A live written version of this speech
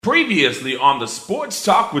Previously on the Sports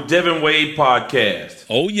Talk with Devin Wade podcast.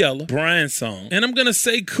 Old Yeller, Brian's song, and I'm going to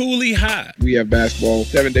say Cooley High. We have basketball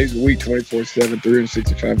 7 days a week, 24/7,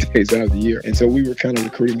 365 days out of the year. And so we were kind of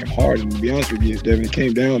recruiting him hard. And to be honest with you, Devin, it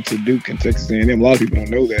came down to Duke and Texas A&M. A lot of people don't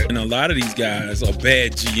know that. And a lot of these guys are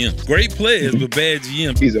bad GMs. Great players, but bad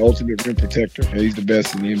GMs. He's the ultimate rim protector. And he's the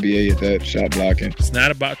best in the NBA at that, shot blocking. It's not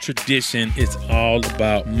about tradition. It's all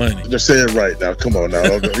about money. Just say it right now. Come on now.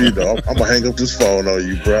 I'm going to hang up this phone on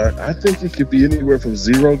you, bro. I think it could be anywhere from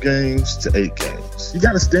 0 games to 8 games. You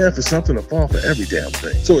got to stand for something to fall for every damn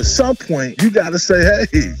thing. So at some point, you got to say,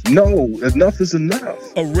 hey, no, enough is enough.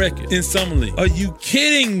 A record in Summer League. Are you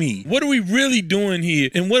kidding me? What are we really doing here?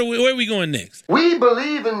 And where are we going next? We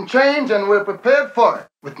believe in change and we're prepared for it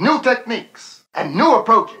with new techniques and new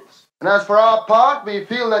approaches. And as for our part, we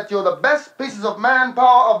feel that you're the best pieces of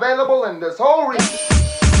manpower available in this whole region.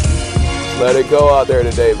 Let it go out there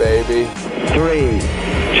today, baby. 3,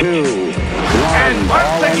 2, 1. And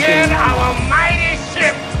once again, our mighty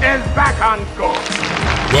ship is back on course.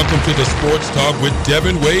 Welcome to the Sports Talk with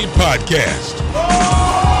Devin Wade podcast.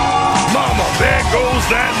 Oh! Mama, there goes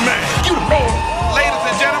that man. You the man. Ladies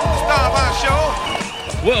and gentlemen, the star of our show.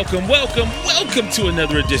 Welcome to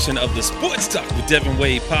another edition of the Sports Talk with Devin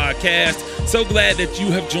Wade podcast. So glad that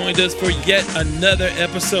you have joined us for yet another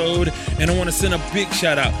episode. And I want to send a big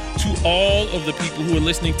shout out to all of the people who are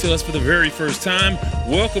listening to us for the very first time.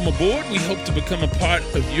 Welcome aboard. We hope to become a part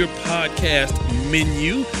of your podcast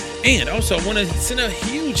menu. And also, I want to send a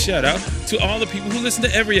huge shout out to all the people who listen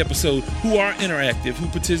to every episode, who are interactive, who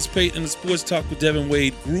participate in the Sports Talk with Devin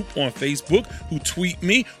Wade group on Facebook, who tweet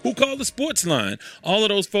me, who call the sports line. All of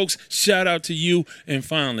those folks, shout out to you. And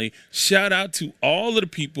finally, shout out to all of the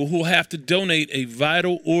people who have to donate a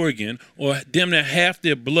vital organ or damn near half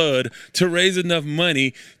their blood to raise enough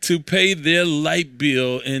money to pay their light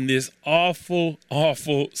bill in this awful,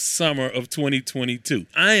 awful summer of 2022.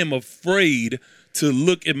 I am afraid to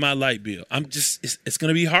look at my light bill. It's going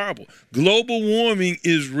to be horrible. Global warming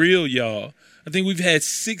is real, y'all. I think we've had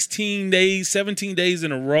 17 days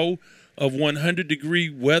in a row of 100-degree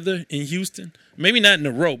weather in Houston. Maybe not in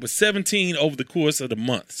a row, but 17 over the course of the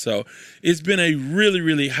month. So it's been a really,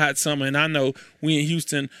 really hot summer. And I know we in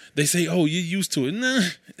Houston, they say, oh, you're used to it. Nah,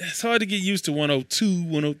 it's hard to get used to 102,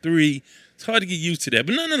 103. It's hard to get used to that.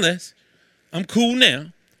 But nonetheless, I'm cool now.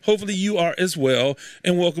 Hopefully you are as well,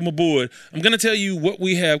 and welcome aboard. I'm going to tell you what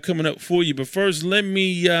we have coming up for you, but first let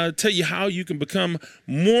me tell you how you can become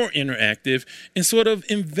more interactive and sort of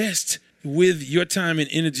invest with your time and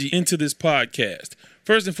energy into this podcast.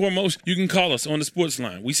 First and foremost, you can call us on the sports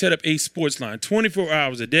line. We set up a sports line 24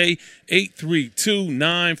 hours a day,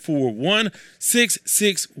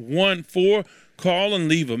 832-941-6614. Call and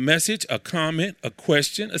leave a message, a comment, a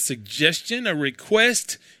question, a suggestion, a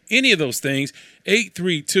request, any of those things.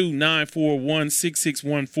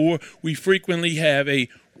 832-941-6614. We frequently have a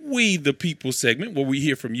We the People segment where we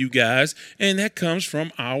hear from you guys, and that comes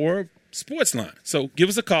from our sports line. So give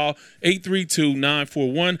us a call,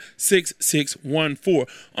 832-941-6614.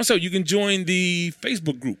 Also, you can join the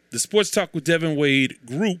Facebook group, the Sports Talk with Devin Wade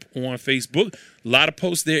group on Facebook. A lot of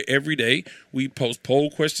posts there every day. We post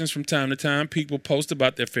poll questions from time to time. People post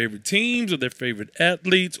about their favorite teams or their favorite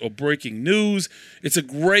athletes or breaking news. It's a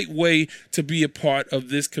great way to be a part of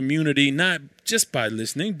this community, not just by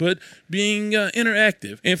listening, but being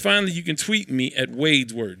interactive. And finally, you can tweet me at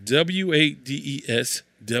Wade's Word, WADESWORD.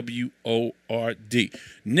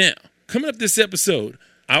 Now, coming up this episode,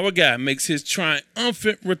 our guy makes his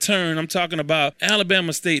triumphant return. I'm talking about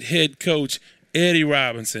Alabama State head coach Eddie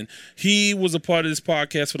Robinson. He was a part of this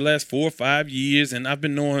podcast for the last 4 or 5 years, and I've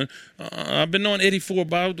been knowing Eddie for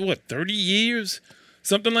about 30 years,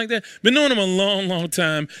 something like that. Been knowing him a long, long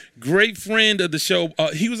time. Great friend of the show.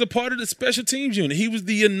 He was a part of the special teams unit. He was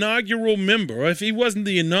the inaugural member. Or if he wasn't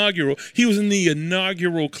the inaugural, he was in the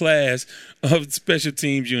inaugural class of special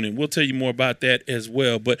teams unit. We'll tell you more about that as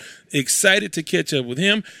well. But excited to catch up with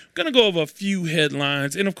him. Gonna go over a few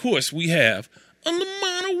headlines, and of course we have a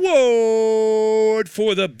Lamont Award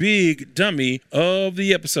for the big dummy of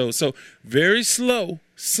the episode. So very slow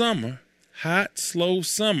summer, hot, slow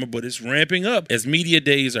summer, but it's ramping up as media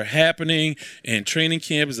days are happening and training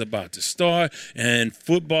camp is about to start and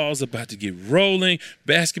football is about to get rolling.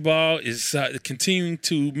 Basketball is continuing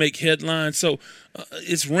to make headlines. So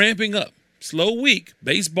it's ramping up. Slow week.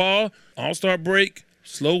 Baseball, All-Star break,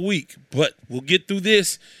 slow week, but we'll get through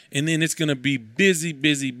this, and then it's going to be busy,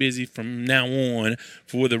 busy, busy from now on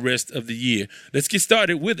for the rest of the year. Let's get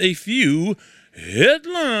started with a few headlines.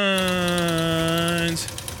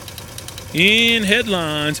 In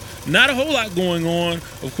headlines, not a whole lot going on.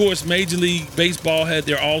 Of course, Major League Baseball had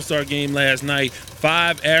their All-Star game last night.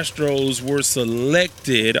 5 Astros were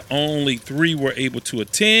selected. Only 3 were able to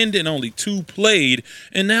attend, and only 2 played.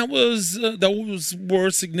 And those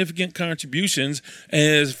were significant contributions,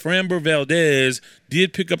 as Framber Valdez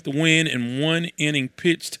did pick up the win in 1 inning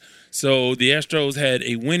pitched. So the Astros had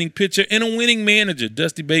a winning pitcher and a winning manager,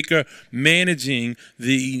 Dusty Baker, managing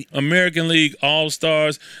the American League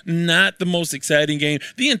All-Stars. Not the most exciting game.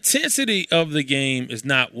 The intensity of the game is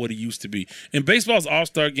not what it used to be. And baseball's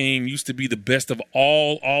All-Star game used to be the best of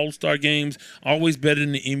all All-Star games, always better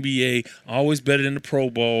than the NBA, always better than the Pro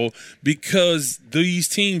Bowl, because these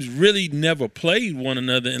teams really never played one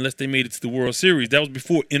another unless they made it to the World Series. That was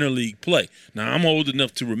before interleague play. Now, I'm old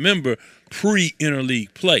enough to remember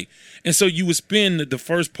pre-interleague play. And so you would spend the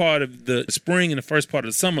first part of the spring and the first part of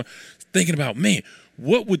the summer thinking about, man,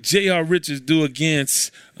 what would J.R. Richards do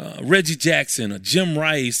against Reggie Jackson or Jim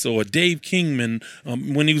Rice or Dave Kingman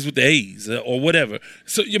when he was with the A's or whatever?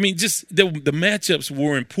 So, I mean, just the matchups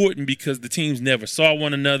were important because the teams never saw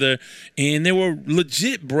one another, and there were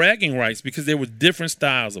legit bragging rights because there were different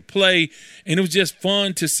styles of play, and it was just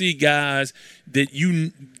fun to see guys that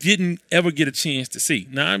you didn't ever get a chance to see.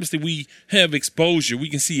 Now, obviously, we have exposure. We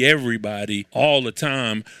can see everybody all the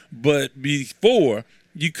time, but before,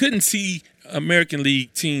 you couldn't see American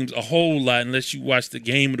League teams a whole lot unless you watched the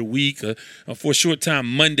game of the week or for a short time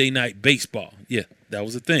Monday Night Baseball. Yeah, that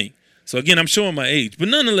was a thing. So, again, I'm showing my age. But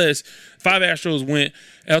nonetheless, 5 Astros went.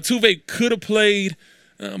 Altuve could have played.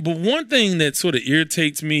 But one thing that sort of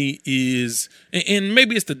irritates me is, and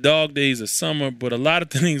maybe it's the dog days of summer, but a lot of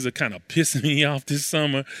things are kind of pissing me off this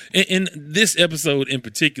summer, in this episode in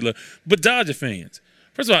particular, but Dodger fans.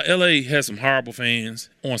 First of all, L.A. has some horrible fans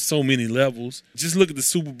on so many levels. Just look at the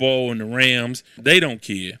Super Bowl and the Rams. They don't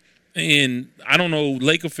care. And I don't know,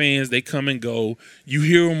 Laker fans, they come and go. You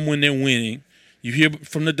hear them when they're winning. You hear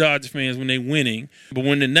from the Dodger fans when they're winning. But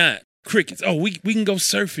when they're not, crickets. Oh, we can go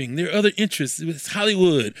surfing. There are other interests. It's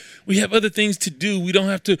Hollywood. We have other things to do. We don't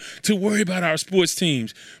have to worry about our sports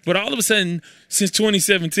teams. But all of a sudden, since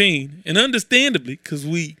 2017, and understandably, because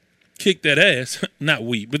we kicked that ass, not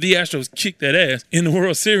we, but the Astros kicked that ass in the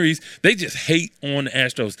World Series, they just hate on the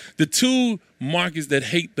Astros. The 2 markets that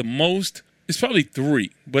hate the most, it's probably 3,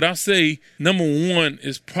 but I'll say number 1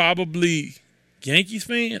 is probably Yankees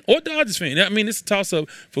fan or Dodgers fan. I mean, it's a toss-up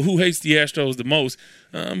for who hates the Astros the most.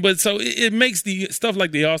 But so it makes the stuff like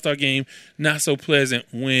the All-Star game not so pleasant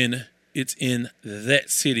when it's in that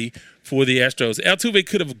city for the Astros. Altuve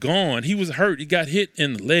could have gone. He was hurt. He got hit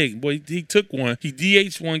in the leg. Boy, he took one. He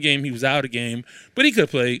DH'd one game. He was out of game. But he could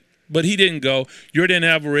have played. But he didn't go. Yordan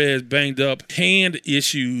Alvarez banged up. Hand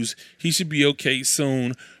issues. He should be okay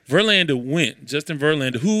soon. Verlander went. Justin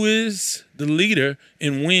Verlander, who is the leader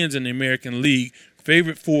in wins in the American League,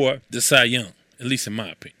 favorite for the Cy Young, at least in my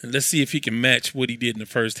opinion. And let's see if he can match what he did in the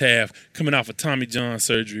first half, coming off of Tommy John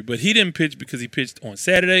surgery. But he didn't pitch because he pitched on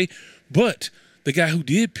Saturday. But the guy who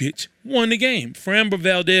did pitch won the game. Framber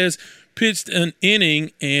Valdez pitched an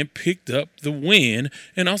inning and picked up the win.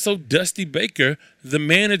 And also Dusty Baker, the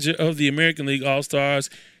manager of the American League All-Stars,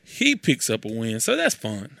 he picks up a win. So that's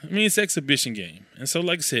fun. I mean, it's an exhibition game. And so,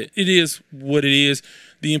 like I said, it is what it is.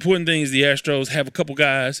 The important thing is the Astros have a couple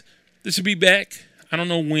guys that should be back. I don't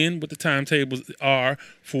know when, what the timetables are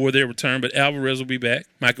for their return, but Alvarez will be back.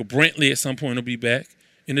 Michael Brantley at some point will be back.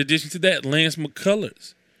 In addition to that, Lance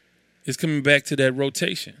McCullers is coming back to that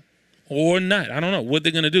rotation. Or not. I don't know what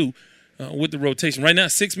they're going to do with the rotation. Right now,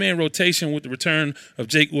 6-man rotation with the return of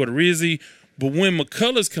Jake Odorizzi. But when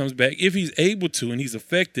McCullers comes back, if he's able to and he's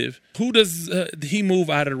effective, who does he move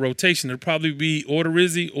out of the rotation? It'll probably be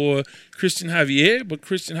Odorizzi or Christian Javier. But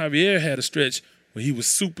Christian Javier had a stretch where he was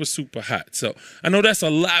super, super hot. So I know that's a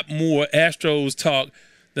lot more Astros talk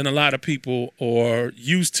than a lot of people are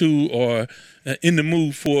used to or in the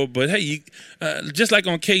mood for. But, hey, just like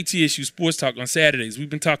on KTSU Sports Talk on Saturdays, we've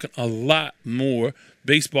been talking a lot more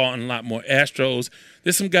baseball and a lot more Astros.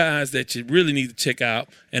 There's some guys that you really need to check out,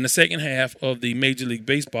 and the second half of the Major League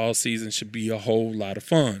Baseball season should be a whole lot of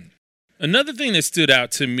fun. Another thing that stood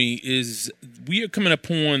out to me is we are coming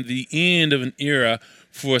upon the end of an era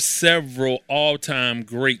for several all-time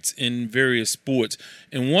greats in various sports.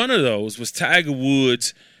 And one of those was Tiger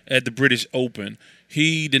Woods at the British Open.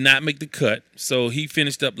 He did not make the cut, so he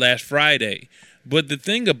finished up last Friday. But the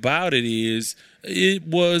thing about it is it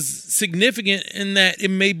was significant in that it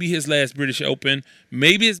may be his last British Open,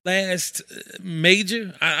 maybe his last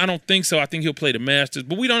major. I don't think so. I think he'll play the Masters,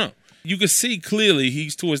 but we don't know. You can see clearly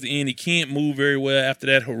he's towards the end. He can't move very well after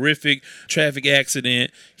that horrific traffic accident.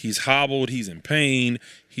 He's hobbled. He's in pain.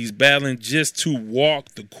 He's battling just to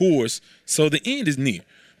walk the course. So the end is near.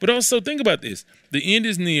 But also think about this. The end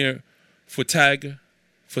is near for Tiger,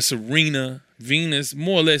 for Serena. Venus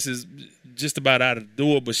more or less is just about out of the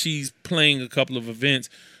door, but she's playing a couple of events.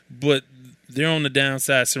 But they're on the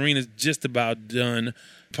downside. Serena's just about done.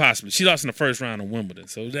 Possibly. She lost in the first round of Wimbledon,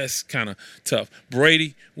 so that's kind of tough.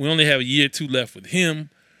 Brady, we only have a year or two left with him.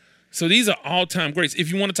 So these are all-time greats.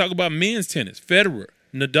 If you want to talk about men's tennis, Federer,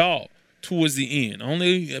 Nadal, towards the end.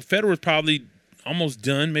 Federer's probably almost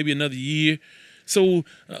done, maybe another year. So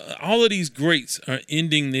all of these greats are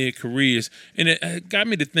ending their careers. And it got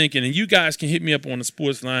me to thinking, and you guys can hit me up on the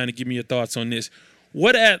sports line and give me your thoughts on this.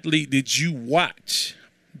 What athlete did you watch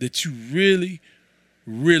that you really,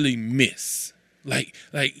 really miss? Like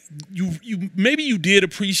you maybe you did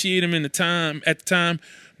appreciate him at the time,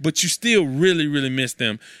 but you still really, really miss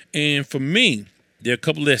them. And for me, there are a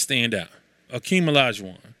couple that stand out. Akeem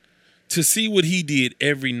Olajuwon, to see what he did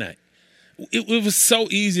every night. It was so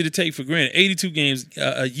easy to take for granted. 82 games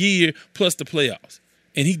a year plus the playoffs,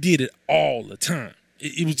 and he did it all the time.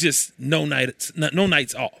 It was just no nights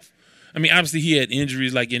off. I mean, obviously he had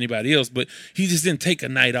injuries like anybody else, but he just didn't take a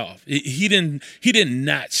night off. He did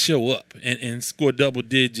not show up and score double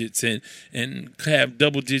digits and have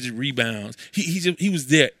double digit rebounds. He was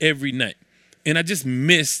there every night, and I just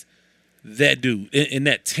missed that dude and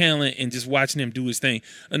that talent and just watching him do his thing.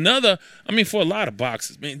 For a lot of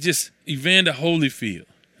boxers, man, just Evander Holyfield,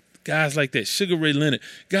 guys like that, Sugar Ray Leonard,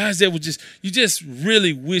 guys that would you just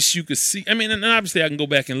really wish you could see. I mean, and obviously I can go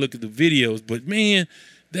back and look at the videos, but man,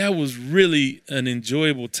 that was really an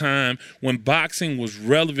enjoyable time when boxing was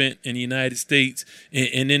relevant in the United States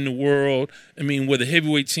and in the world. I mean, where the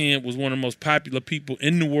heavyweight champ was one of the most popular people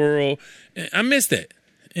in the world. I miss that.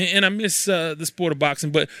 And I miss the sport of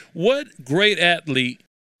boxing. But what great athlete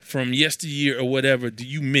from yesteryear or whatever do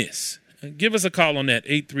you miss? Give us a call on that,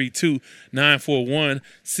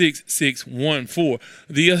 832-941-6614.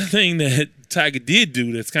 The other thing that Tiger did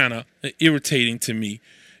do that's kind of irritating to me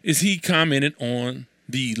is he commented on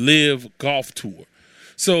the LIV Golf Tour.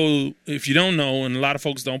 So if you don't know, and a lot of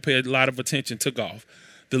folks don't pay a lot of attention to golf,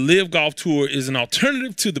 the LIV Golf Tour is an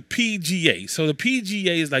alternative to the PGA. So the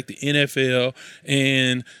PGA is like the NFL,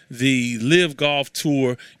 and the LIV Golf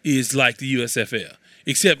Tour is like the USFL,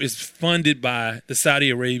 except it's funded by the Saudi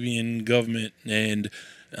Arabian government. And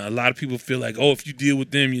a lot of people feel like, if you deal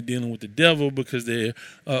with them, you're dealing with the devil because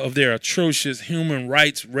of their atrocious human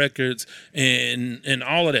rights records and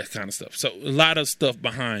all of that kind of stuff. So a lot of stuff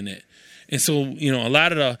behind that. And so, a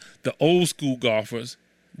lot of the old school golfers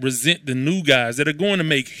resent the new guys that are going to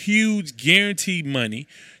make huge guaranteed money.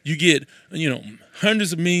 You get,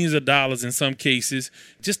 hundreds of millions of dollars in some cases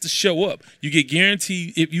just to show up. You get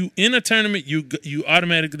guaranteed. If you in a tournament, you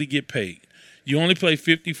automatically get paid. You only play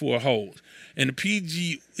 54 holes. And the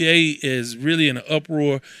PGA is really in an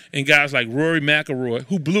uproar. And guys like Rory McIlroy,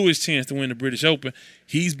 who blew his chance to win the British Open,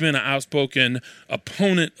 he's been an outspoken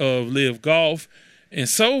opponent of LIV Golf. And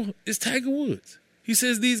so is Tiger Woods. He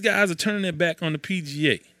says these guys are turning their back on the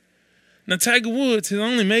PGA. Now, Tiger Woods has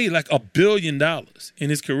only made like $1 billion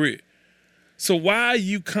in his career. So why are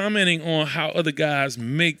you commenting on how other guys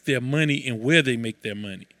make their money and where they make their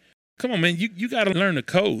money? Come on, man, you got to learn the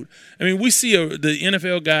code. I mean, we see the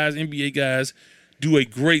NFL guys, NBA guys do a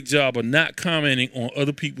great job of not commenting on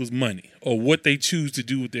other people's money or what they choose to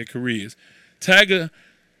do with their careers. Tiger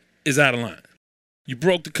is out of line. You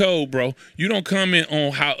broke the code, bro. You don't comment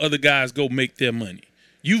on how other guys go make their money.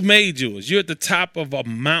 You've made yours. You're at the top of a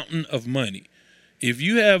mountain of money. If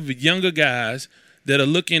you have younger guys that are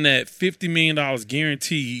looking at $50 million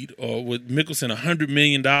guaranteed, or with Mickelson, $100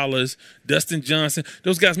 million, Dustin Johnson,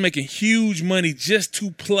 those guys making huge money just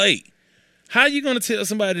to play. How are you going to tell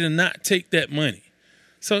somebody to not take that money?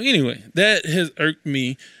 So anyway, that has irked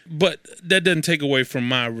me, but that doesn't take away from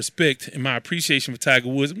my respect and my appreciation for Tiger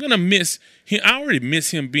Woods. I'm going to miss him. I already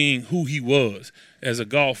miss him being who he was as a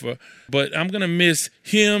golfer, but I'm going to miss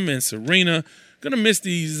him and Serena. I'm going to miss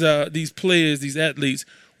these players, these athletes,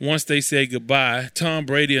 once they say goodbye. Tom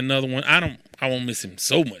Brady, another one. I won't miss him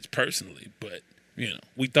so much personally, but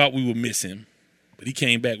we thought we would miss him, but he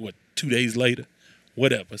came back 2 days later.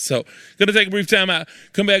 Whatever. So, going to take a brief time out.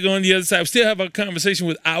 Come back on the other side. We still have a conversation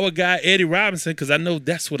with our guy, Eddie Robinson, because I know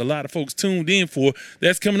that's what a lot of folks tuned in for.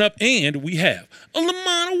 That's coming up. And we have a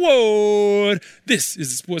Lamont Award. This is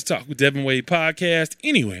the Sports Talk with Devin Wade podcast.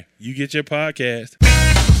 Anywhere you get your podcast.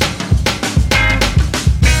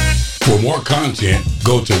 For more content,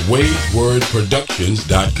 go to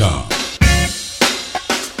WadeWordProductions.com.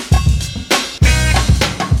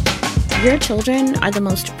 Your children are the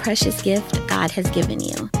most precious gift God has given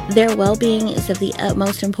you. Their well-being is of the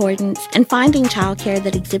utmost importance, and finding childcare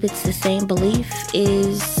that exhibits the same belief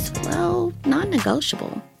is, well,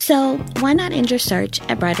 non-negotiable. So why not end your search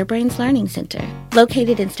at Brighter Brains Learning Center?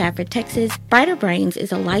 Located in Stafford, Texas, Brighter Brains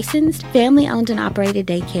is a licensed, family-owned and operated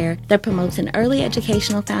daycare that promotes an early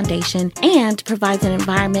educational foundation and provides an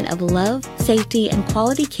environment of love, safety, and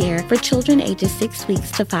quality care for children ages 6 weeks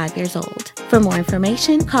to 5 years old. For more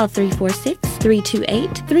information, call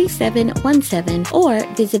 346-328-3717 or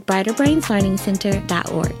visit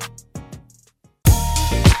brighterbrainslearningcenter.org.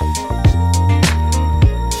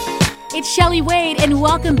 It's Shelley Wade, and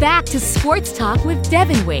welcome back to Sports Talk with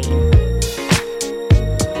Devin Wade.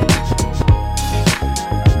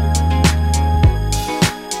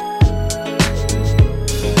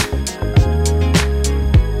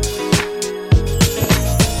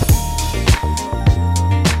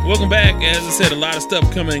 Welcome back. As I said, a lot of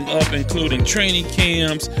stuff coming up, including training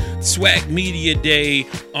camps, SWAC Media Day,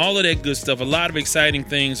 all of that good stuff. A lot of exciting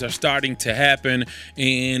things are starting to happen,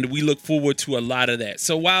 and we look forward to a lot of that.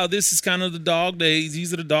 So while this is kind of the dog days,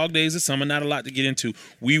 these are the dog days of summer, not a lot to get into,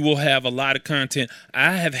 we will have a lot of content.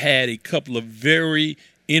 I have had a couple of very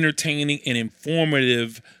entertaining and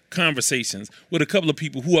informative conversations with a couple of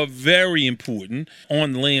people who are very important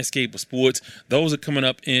on the landscape of sports. Those are coming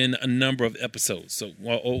up in a number of episodes. So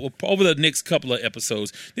over the next couple of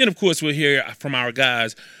episodes. Then, of course, we'll hear from our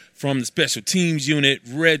guys from the special teams unit,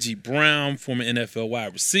 Reggie Brown, former NFL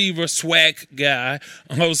wide receiver, SWAC guy,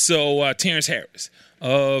 also Terrence Harris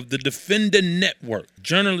of the Defender Network,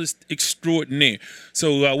 journalist extraordinaire.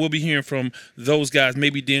 So we'll be hearing from those guys.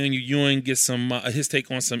 Maybe Daniel Ewing gets some his take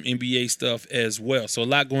on some NBA stuff as well. So a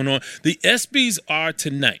lot going on. The ESPYs are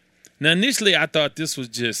tonight. Now, initially, I thought this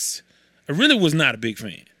was I really was not a big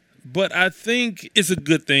fan. But I think it's a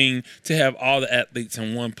good thing to have all the athletes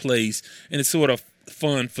in one place, and it's sort of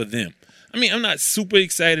fun for them. I mean, I'm not super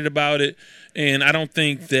excited about it. And I don't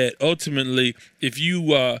think that ultimately, if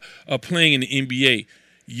you are playing in the NBA,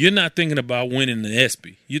 you're not thinking about winning the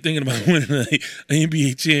ESPY. You're thinking about winning an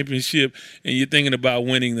NBA championship, and you're thinking about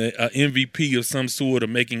winning the MVP of some sort or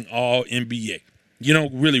making all NBA. You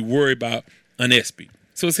don't really worry about an ESPY.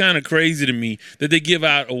 So it's kind of crazy to me that they give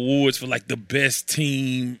out awards for like the best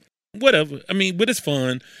team, whatever. I mean, but it's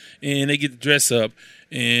fun, and they get to dress up,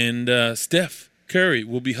 and Steph Curry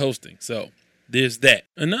will be hosting. So there's that.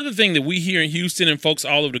 Another thing that we here in Houston and folks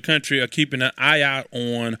all over the country are keeping an eye out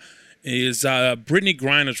on is Brittany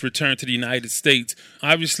Griner's return to the United States.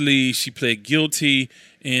 Obviously, she pled guilty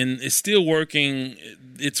and is still working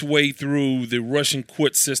its way through the Russian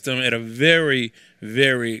court system at a very,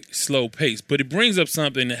 very slow pace. But it brings up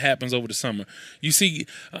something that happens over the summer. You see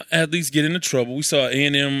athletes get into trouble. We saw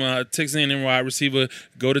Texas A&M wide receiver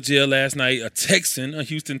go to jail last night. A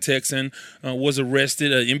Houston Texan, was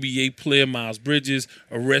arrested. An NBA player, Miles Bridges,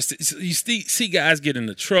 arrested. So you see guys get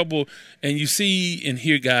into trouble, and you see and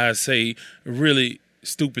hear guys say really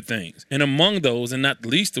stupid things. And among those, and not the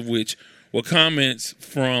least of which, were comments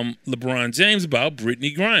from LeBron James about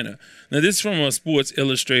Brittany Griner. Now, this is from a Sports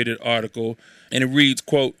Illustrated article, and it reads,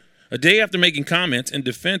 quote, "A day after making comments in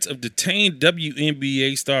defense of detained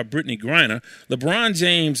WNBA star Brittany Griner, LeBron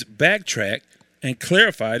James backtracked and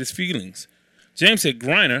clarified his feelings. James said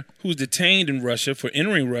Griner, who was detained in Russia for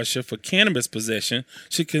entering Russia for cannabis possession,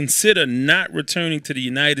 should consider not returning to the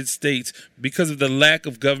United States because of the lack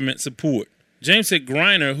of government support. James said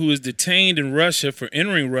Griner, who is detained in Russia for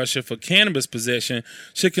entering Russia for cannabis possession,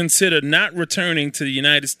 should consider not returning to the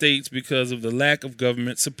United States because of the lack of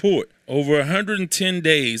government support. Over 110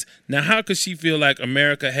 days. Now, how could she feel like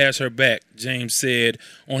America has her back?" James said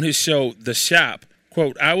on his show, The Shop.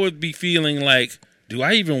 Quote, "I would be feeling like, do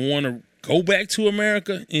I even want to go back to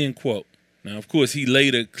America?" End quote. Now, of course, he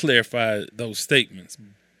later clarified those statements.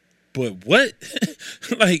 But what?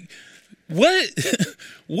 What?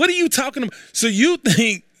 What are you talking about? So you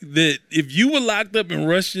think that if you were locked up in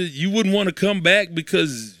Russia, you wouldn't want to come back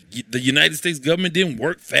because the United States government didn't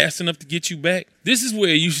work fast enough to get you back? This is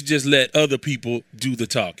where you should just let other people do the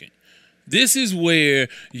talking. This is where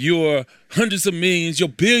your hundreds of millions, your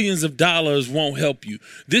billions of dollars won't help you.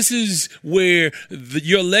 This is where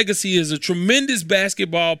your legacy as a tremendous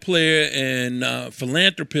basketball player and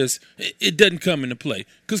philanthropist, it doesn't come into play.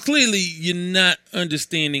 Because clearly you're not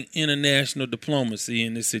understanding international diplomacy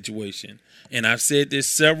in this situation. And I've said this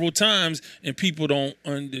several times, and people don't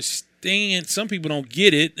understand. Some people don't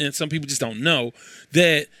get it, and some people just don't know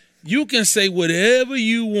that you can say whatever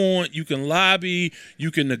you want, you can lobby,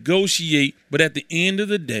 you can negotiate, but at the end of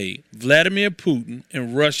the day, Vladimir Putin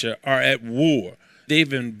and Russia are at war.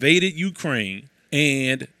 They've invaded Ukraine.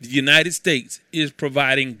 And the United States is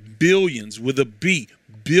providing billions, with a B,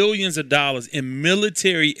 billions of dollars in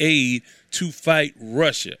military aid to fight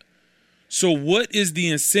Russia. So what is the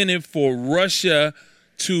incentive for Russia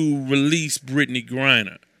to release Brittany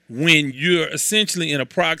Griner when you're essentially in a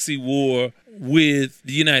proxy war with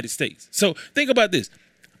the United States? So think about this.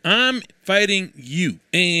 I'm fighting you,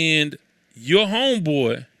 and your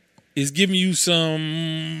homeboy is giving you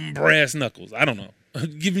some brass knuckles. I don't know.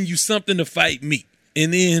 Giving you something to fight me.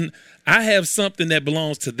 And then I have something that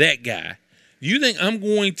belongs to that guy. You think I'm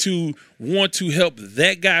going to want to help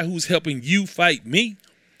that guy who's helping you fight me?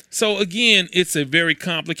 So again, it's a very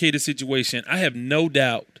complicated situation. I have no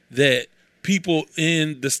doubt that people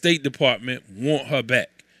in the State Department want her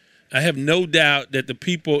back. I have no doubt that the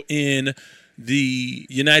people in the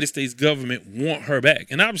United States government want her back.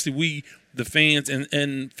 And obviously we, the fans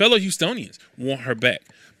and fellow Houstonians, want her back.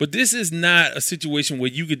 But this is not a situation where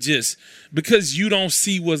you could just, because you don't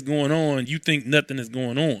see what's going on, you think nothing is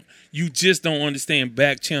going on. You just don't understand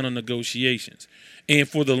back channel negotiations. And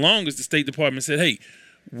for the longest, the State Department said, hey,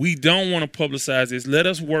 we don't want to publicize this. Let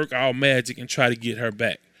us work our magic and try to get her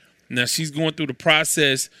back. Now, she's going through the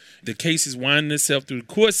process. The case is winding itself through the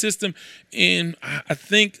court system. And I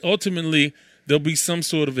think ultimately there'll be some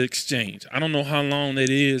sort of exchange. I don't know how long that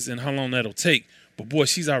is and how long that'll take. But, boy,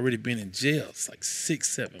 she's already been in jail. It's like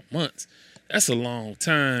 6-7 months. That's a long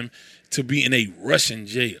time to be in a Russian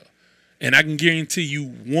jail. And I can guarantee you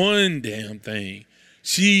one damn thing.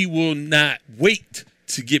 She will not wait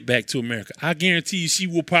to get back to America. I guarantee you she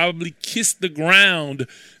will probably kiss the ground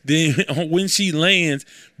then when she lands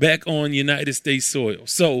back on United States soil.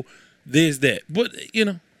 So there's that. But,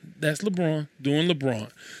 that's LeBron doing LeBron.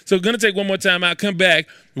 So going to take one more time out, come back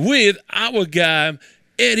with our guy,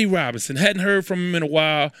 Eddie Robinson. Hadn't heard from him in a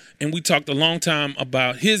while, and we talked a long time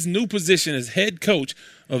about his new position as head coach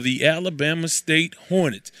of the Alabama State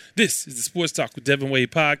Hornets. This is the Sports Talk with Devin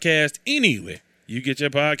Wade podcast. Anyway, you get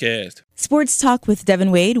your podcast. Sports Talk with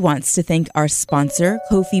Devin Wade wants to thank our sponsor,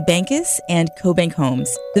 Kofi Bankus and CoBank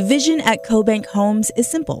Homes. The vision at CoBank Homes is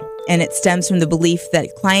simple, and it stems from the belief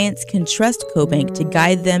that clients can trust CoBank to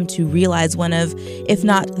guide them to realize one of, if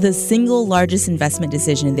not the single largest investment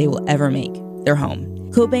decision they will ever make, their home.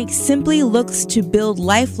 CoBank simply looks to build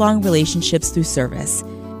lifelong relationships through service.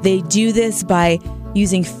 They do this by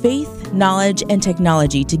using faith, knowledge, and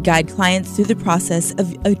technology to guide clients through the process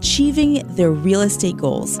of achieving their real estate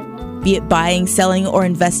goals. Be it buying, selling, or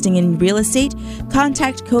investing in real estate,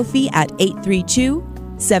 contact Kofi at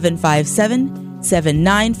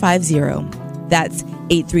 832-757-7950. That's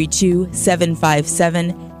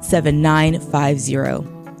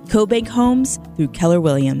 832-757-7950. CoBank Homes through Keller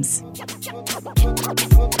Williams.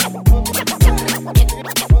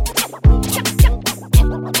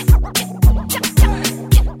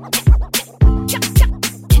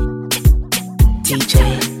 DJ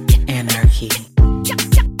Anarchy.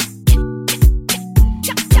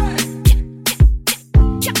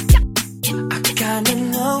 I kinda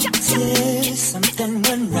noticed something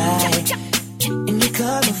went right in your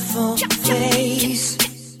colorful face.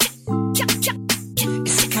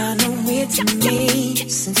 It's kinda weird to me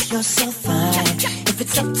since you're so fine. If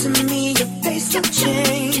it's up to me, your face will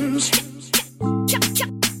change.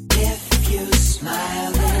 If you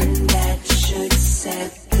smile, then that should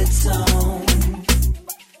set the tone.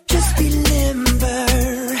 Just be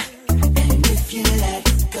limber, and if you let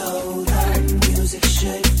go, the music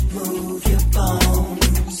should move your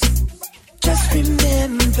bones. Just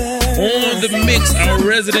remember. On the mix, our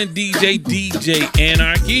resident DJ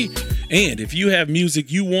Anarchy. And if you have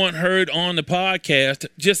music you want heard on the podcast,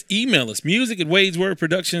 just email us,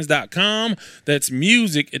 music@wadeswordproductions.com. That's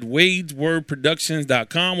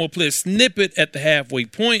music@wadeswordproductions.com. We'll play a snippet at the halfway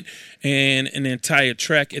point and an entire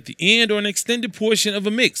track at the end, or an extended portion of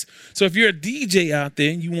a mix. So if you're a DJ out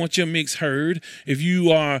there and you want your mix heard, if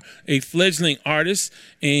you are a fledgling artist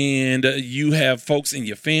and you have folks in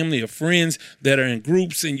your family or friends that are in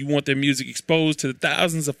groups and you want their music exposed to the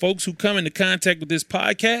thousands of folks who come into contact with this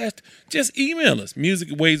podcast, just email us,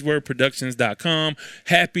 music@wadeswordproductions.com.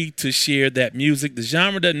 Happy to share that music. The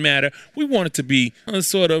genre doesn't matter. We want it to be a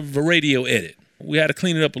sort of a radio edit. We had to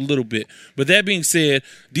clean it up a little bit. But that being said,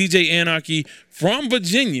 DJ Anarchy from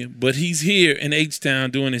Virginia, but he's here in H-Town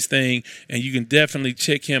doing his thing, and you can definitely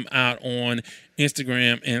check him out on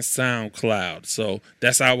Instagram and SoundCloud. So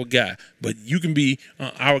that's our guy. But you can be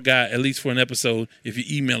our guy, at least for an episode, if you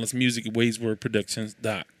email us,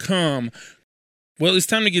 music@wadeswordproductions.com. Well, it's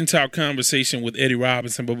time to get into our conversation with Eddie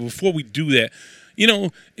Robinson. But before we do that,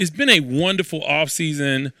 it's been a wonderful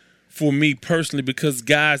offseason for me personally, because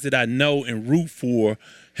guys that I know and root for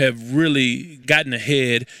have really gotten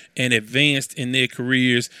ahead and advanced in their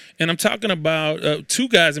careers. And I'm talking about two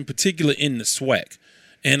guys in particular in the SWAC.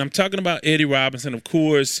 And I'm talking about Eddie Robinson, of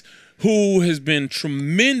course, who has been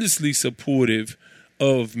tremendously supportive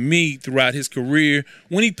of me throughout his career.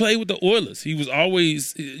 When he played with the Oilers, he was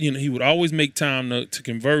always, he would always make time to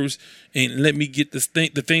converse and let me get the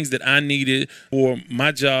things that I needed for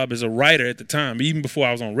my job as a writer at the time. Even before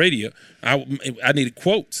I was on radio, I needed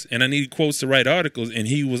quotes, and I needed quotes to write articles, and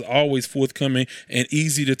he was always forthcoming and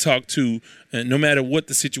easy to talk to, no matter what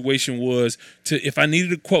the situation was. If I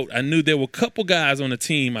needed a quote, I knew there were a couple guys on the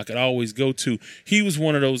team I could always go to. He was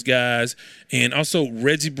one of those guys. And also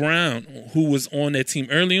Reggie Brown, who was on that team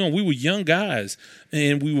early on. We were young guys,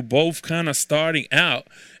 and we were both kind of starting out,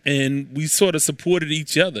 and we sort of supported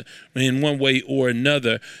each other in one way or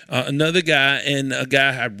another. Another guy, and a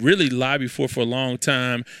guy I really lobbied for a long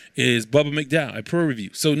time, is Bubba McDowell at Pro Review.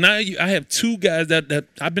 So now I have two guys that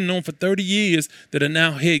I've been known for 30 years that are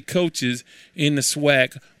now head coaches in the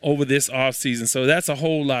SWAC over this offseason. So that's a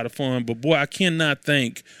whole lot of fun. But, boy, I cannot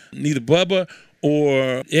thank neither Bubba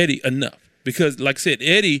or Eddie enough. Because, like I said,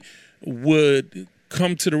 Eddie would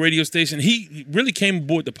come to the radio station. He really came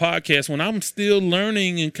aboard the podcast when I'm still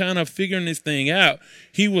learning and kind of figuring this thing out.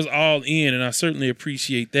 He was all in, and I certainly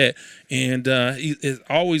appreciate that. And it's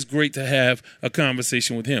always great to have a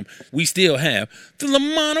conversation with him. We still have the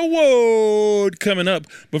Lamont Award coming up.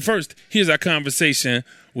 But first, here's our conversation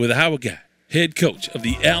with our guy, head coach of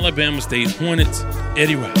the Alabama State Hornets,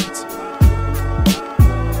 Eddie Robinson.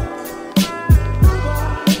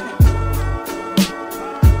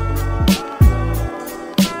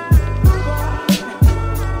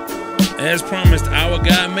 As promised, our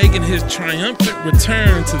guy making his triumphant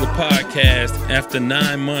return to the podcast after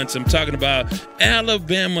 9 months. I'm talking about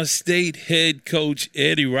Alabama State head coach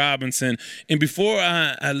Eddie Robinson. And before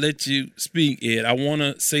I let you speak, Ed, I want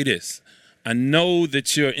to say this. I know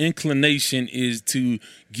that your inclination is to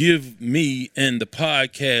give me and the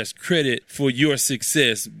podcast credit for your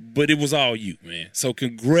success, but it was all you, man. So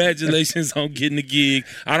congratulations on getting the gig.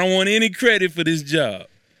 I don't want any credit for this job.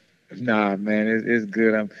 Nah, man, it's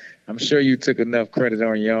good. I'm sure you took enough credit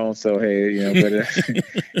on your own, so hey, but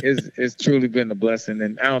it's truly been a blessing.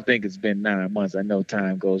 And I don't think it's been 9 months. I know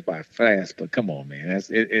time goes by fast, but come on, man,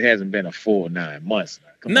 it hasn't been a full 9 months.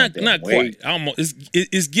 Not quite. Almost.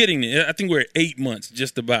 It's getting there. I think we're at 8 months,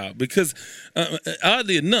 just about. Because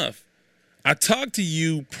oddly enough, I talked to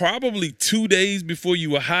you probably 2 days before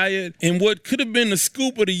you were hired, and what could have been the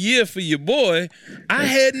scoop of the year for your boy, I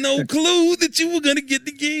had no clue that you were going to get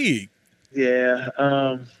the gig. Yeah.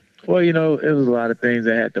 Well, it was a lot of things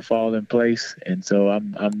that had to fall in place, and so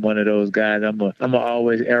I'm one of those guys. I'm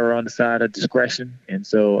always err on the side of discretion, and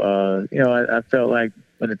so I felt like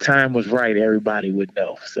when the time was right, everybody would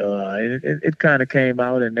know. So it kind of came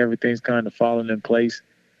out, and everything's kind of fallen in place.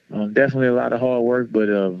 Definitely a lot of hard work, but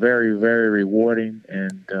very, very rewarding,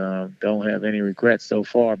 and don't have any regrets so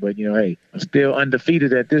far. But, hey, I'm still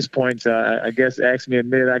undefeated at this point, so I guess ask me in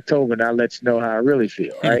mid-October, and I'll let you know how I really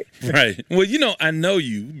feel, right? Right. Well, I know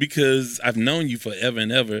you because I've known you forever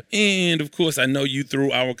and ever. And, of course, I know you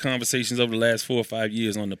through our conversations over the last 4 or 5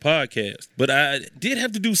 years on the podcast. But I did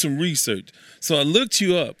have to do some research. So I looked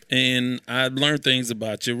you up, and I learned things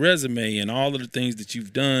about your resume and all of the things that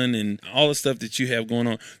you've done and all the stuff that you have going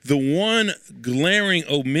on. The one glaring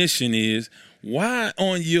omission is why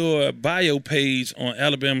on your bio page on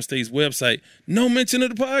Alabama State's website, no mention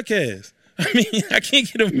of the podcast. I mean, I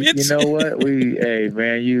can't get a mention. You know what?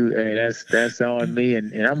 That's on me,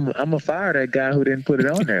 and I'm gonna fire that guy who didn't put it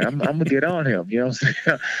on there. I'm gonna get on him. You know what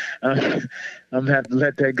I'm saying? I'm gonna have to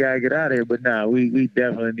let that guy get out of here. But we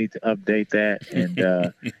definitely need to update that, and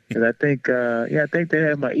because I think they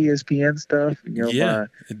have my ESPN stuff.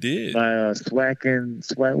 It did. My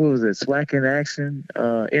SWAC. What was it? SWAC in Action.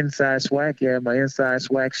 Inside SWAC. Yeah, my Inside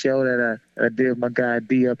SWAC show that I did with my guy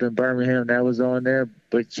D up in Birmingham. That was on there.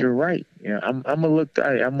 But you're right. I'm gonna look.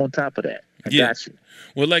 I'm on top of that. I got you.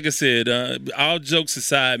 Well, like I said, all jokes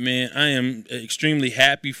aside, man, I am extremely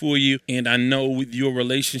happy for you. And I know with your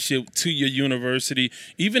relationship to your university,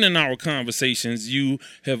 even in our conversations, you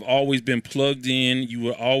have always been plugged in. You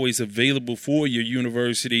were always available for your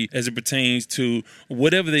university as it pertains to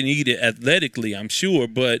whatever they needed athletically, I'm sure.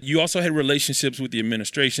 But you also had relationships with the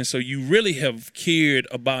administration. So you really have cared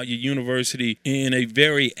about your university in a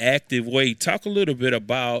very active way. Talk a little bit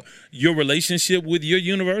about your relationship with your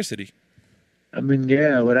university. I mean,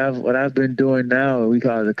 yeah, what I've been doing now, we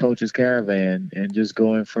call it the Coach's Caravan, and just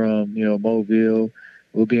going from, Mobile.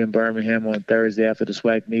 We'll be in Birmingham on Thursday after the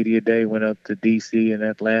SWAC Media Day, went up to D.C. and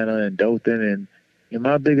Atlanta and Dothan. And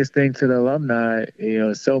my biggest thing to the alumni,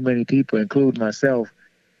 so many people, including myself,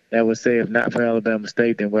 that would say, if not for Alabama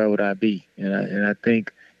State, then where would I be? And I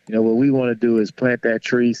think, what we want to do is plant that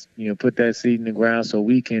tree, put that seed in the ground so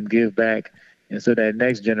we can give back, and so that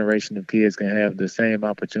next generation of kids can have the same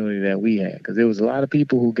opportunity that we had. Because there was a lot of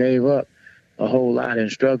people who gave up a whole lot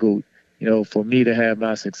and struggled, for me to have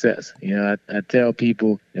my success. I tell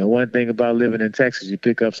people, one thing about living in Texas, you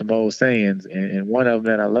pick up some old sayings, and one of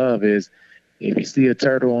them that I love is, if you see a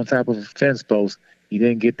turtle on top of a fence post, he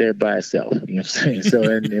didn't get there by itself. You know what I'm saying? So,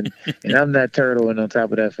 and I'm that turtle and on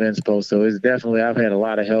top of that fence post. So it's definitely, I've had a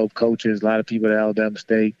lot of help, coaches, a lot of people at Alabama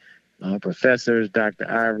State, professors, Dr.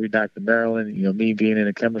 Ivory, Dr. Maryland, me being in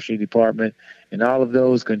the chemistry department, and all of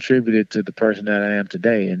those contributed to the person that I am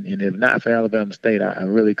today. And if not for Alabama State, I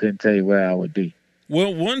really couldn't tell you where I would be.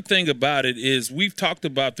 Well, one thing about it is we've talked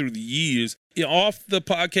about through the years, off the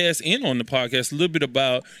podcast and on the podcast, a little bit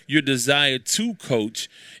about your desire to coach.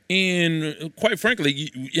 And quite frankly,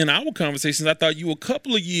 in our conversations, I thought you were a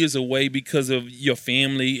couple of years away because of your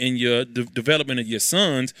family and your development of your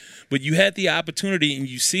sons, but you had the opportunity and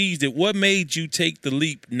you seized it. What made you take the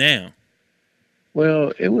leap now?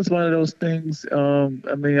 Well, it was one of those things,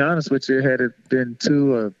 honest with you, had it been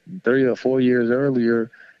 2 or 3 or 4 years earlier,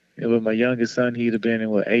 with my youngest son, he'd have been in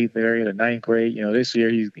 8th grade or 9th grade. This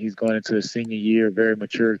year he's going into his senior year, very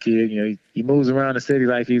mature kid. He moves around the city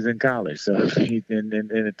like he's in college. So,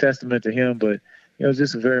 and a testament to him, but,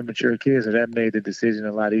 just a very mature kid. So that made the decision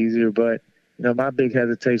a lot easier. But, my big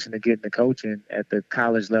hesitation to get into coaching at the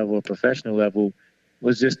college level or professional level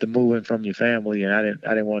was just the moving from your family. And I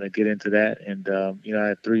didn't want to get into that. And, I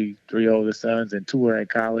had three older sons and 2 were at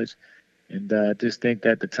college. And I just think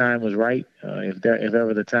that the time was right, if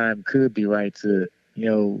ever the time could be right to,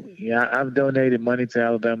 I've donated money to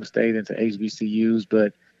Alabama State and to HBCUs,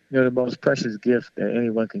 but, the most precious gift that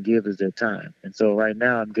anyone can give is their time. And so right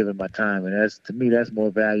now I'm giving my time, and to me, that's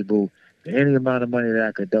more valuable than any amount of money that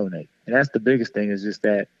I could donate. And that's the biggest thing, is just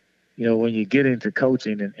that, when you get into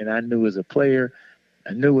coaching, and I knew as a player,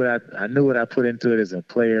 I knew what I put into it as a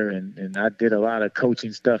player, and I did a lot of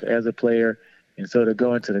coaching stuff as a player. And so to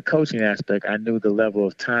go into the coaching aspect, I knew the level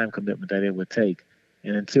of time commitment that it would take.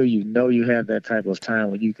 And until you have that type of time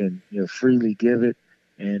where you can freely give it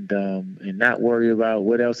and not worry about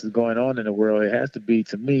what else is going on in the world, it has to be,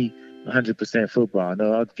 to me, 100% football. I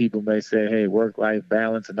know other people may say, hey, work-life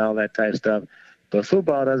balance and all that type of stuff. But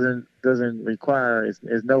football doesn't require,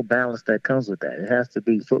 there's no balance that comes with that. It has to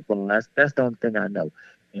be football. That's the only thing I know.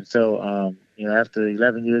 And so, after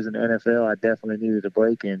 11 years in the NFL, I definitely needed a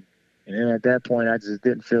break. And then at that point, I just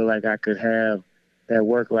didn't feel like I could have that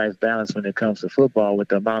work-life balance when it comes to football with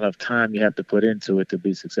the amount of time you have to put into it to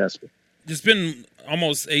be successful. It's been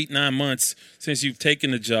almost 8-9 months since you've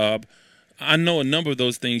taken the job. I know a number of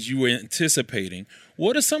those things you were anticipating.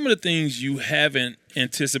 What are some of the things you haven't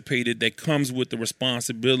anticipated that comes with the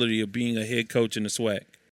responsibility of being a head coach in the SWAC?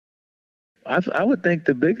 I would think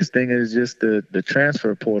the biggest thing is just the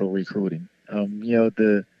transfer portal recruiting.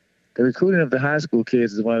 The recruiting of the high school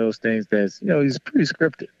kids is one of those things that's, is pretty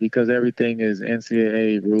scripted because everything is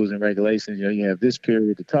NCAA rules and regulations. You have this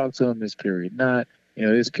period to talk to them, this period not.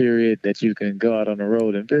 This period that you can go out on the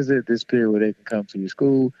road and visit, this period where they can come to your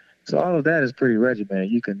school. So all of that is pretty regimented.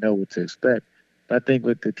 You can know what to expect. But I think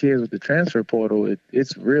with the kids with the transfer portal,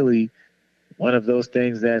 it's really one of those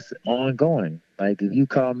things that's ongoing. Like if you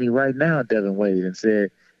call me right now, Devin Wade, and said,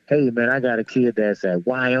 hey, man, I got a kid that's at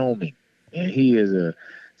Wyoming, and he is a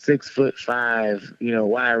 6'5",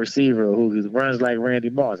 wide receiver who runs like Randy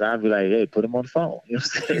Moss. I'd be like, hey, put him on the phone. You know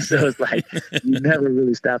what I'm saying? So it's like you never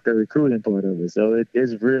really stop the recruiting part of it. So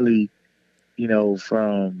it's really,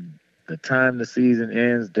 from the time the season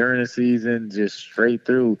ends, during the season, just straight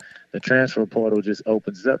through, the transfer portal just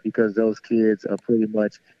opens up because those kids are pretty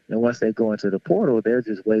much, once they go into the portal, they're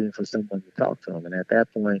just waiting for someone to talk to them. And at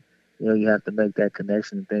that point, you have to make that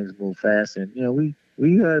connection and things move fast. And,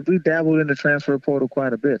 we dabbled in the transfer portal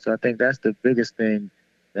quite a bit. So I think that's the biggest thing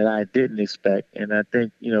that I didn't expect. And I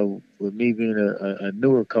think, with me being a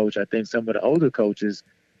newer coach, I think some of the older coaches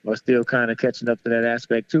are still kind of catching up to that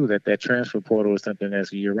aspect too, that transfer portal is something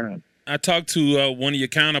that's year-round. I talked to one of your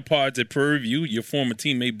counterparts at Prairie View, your former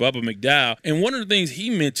teammate, Bubba McDowell, and one of the things he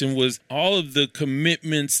mentioned was all of the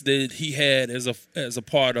commitments that he had as a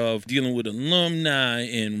part of dealing with alumni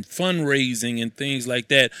and fundraising and things like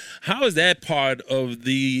that. How has that part of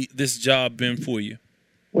this job been for you?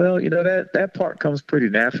 Well, that part comes pretty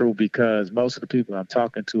natural because most of the people I'm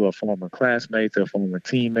talking to are former classmates or former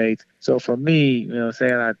teammates. So for me,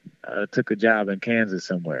 saying I took a job in Kansas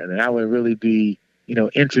somewhere, then I would really be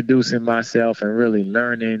introducing myself and really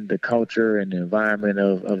learning the culture and the environment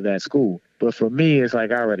of that school. But for me, it's like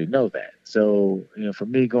I already know that. So, for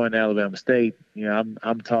me going to Alabama State, I'm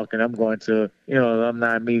going to,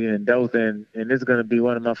 alumni meeting in Dothan, and it's going to be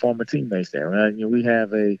one of my former teammates there, right? We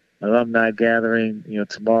have a alumni gathering,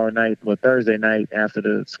 tomorrow night or Thursday night after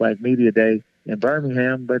the SWAC Media Day in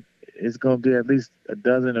Birmingham, but it's going to be at least a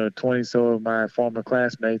dozen or 20 so of my former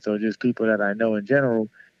classmates or just people that I know in general.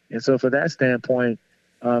 And so for that standpoint,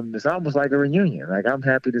 it's almost like a reunion. Like, I'm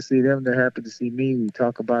happy to see them. They're happy to see me. We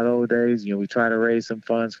talk about old days. We try to raise some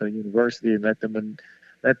funds for the university and let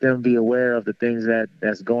them be aware of the things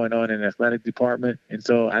that's going on in the athletic department. And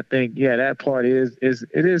so I think, that part it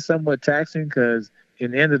is somewhat taxing because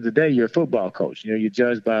in the end of the day, you're a football coach. You're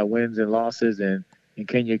judged by wins and losses and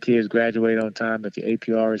can your kids graduate on time if your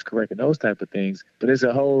APR is correct and those type of things. But it's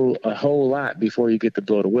a whole lot before you get to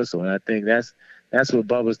blow the whistle. And I think that's what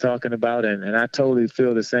Bubba's talking about, and I totally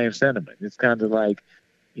feel the same sentiment. It's kind of like,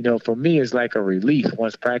 for me, it's like a relief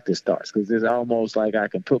once practice starts because it's almost like I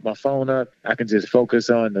can put my phone up, I can just focus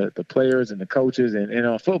on the players and the coaches and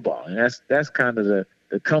on football, and that's kind of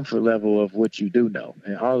the comfort level of what you do know,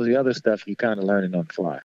 and all of the other stuff you kind of learning on the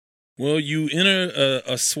fly. Well, you enter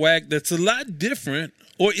a SWAC that's a lot different,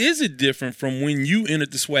 or is it different from when you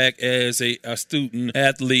entered the SWAC as a student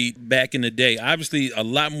athlete back in the day? Obviously, a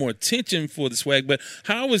lot more attention for the SWAC, but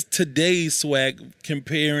how is today's SWAC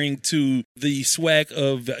comparing to the SWAC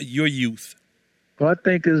of your youth? Well, I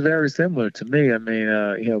think it's very similar to me. I mean,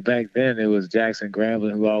 back then it was Jackson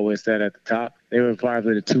Grambling who always sat at the top. They were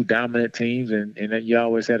probably the two dominant teams, and then you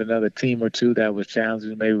always had another team or two that was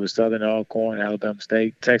challenging. Maybe it was Southern Alcorn, Alabama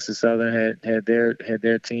State, Texas Southern had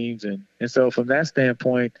their teams, and so from that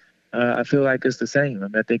standpoint, I feel like it's the same. I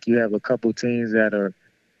mean, I think you have a couple teams that are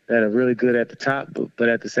really good at the top, but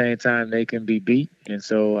at the same time they can be beat, and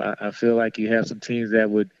so I feel like you have some teams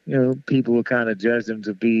that would, people would kind of judge them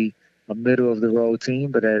to be a middle of the road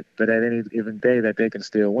team, but at any given day that they can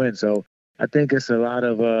still win. So I think it's a lot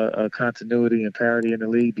of continuity and parity in the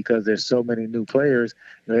league because there's so many new players.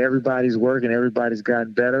 Everybody's working, everybody's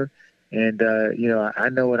gotten better, and I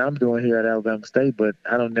know what I'm doing here at Alabama State, but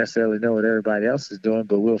I don't necessarily know what everybody else is doing.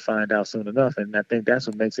 But we'll find out soon enough, and I think that's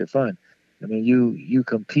what makes it fun. I mean, you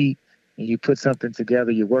compete and you put something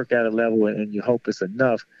together, you work at a level, and you hope it's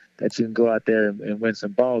enough that you can go out there and win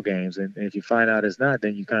some ball games. And if you find out it's not,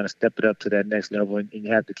 then you kind of step it up to that next level, and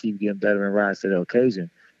you have to keep getting better and rise to the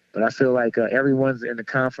occasion. But I feel like everyone's in the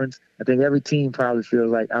conference. I think every team probably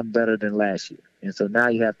feels like I'm better than last year. And so now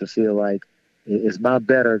you have to feel like, is my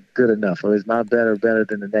better good enough, or is my better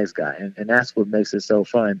than the next guy? And that's what makes it so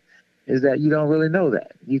fun, is that you don't really know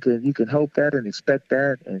that. You can hope that and expect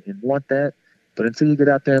that and want that, but until you get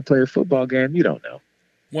out there and play a football game, you don't know.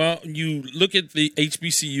 Well, you look at the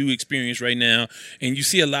HBCU experience right now, and you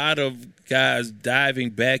see a lot of guys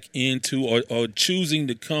diving back into or choosing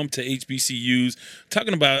to come to HBCUs,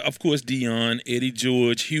 talking about, of course, Deion, Eddie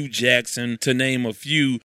George, Hugh Jackson, to name a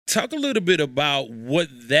few. Talk a little bit about what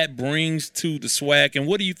that brings to the SWAC, and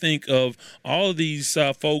what do you think of all of these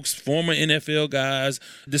folks, former NFL guys,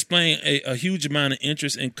 displaying a huge amount of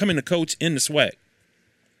interest in coming to coach in the SWAC?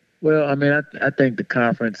 Well, I mean, I think the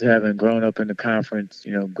conference, having grown up in the conference,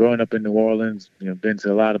 growing up in New Orleans, been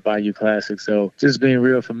to a lot of Bayou Classics. So just being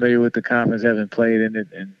real familiar with the conference, having played in it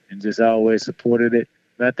and just always supported it.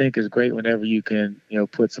 And I think it's great whenever you can,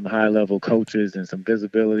 put some high-level coaches and some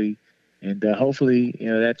visibility. And hopefully,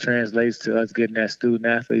 that translates to us getting that student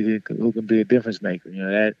athlete who can be a difference maker.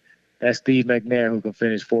 That's Steve McNair who can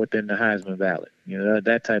finish fourth in the Heisman ballot.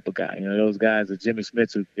 That type of guy. Those guys are Jimmy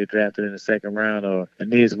Smith who get drafted in the second round, or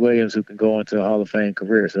Aeneas Williams who can go into a Hall of Fame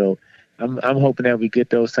career. So I'm hoping that we get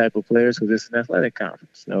those type of players because it's an athletic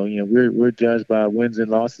conference. So, we're judged by wins and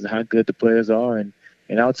losses, how good the players are, and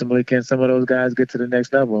ultimately can some of those guys get to the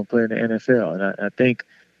next level and play in the NFL. And I think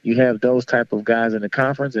you have those type of guys in the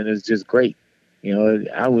conference, and it's just great.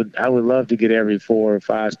 I would love to get every 4 or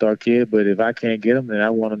 5 star kid, but if I can't get them, then I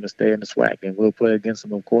want them to stay in the SWAC, and we'll play against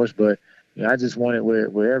them, of course. But I just want it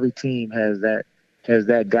where every team has that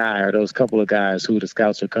guy or those couple of guys who the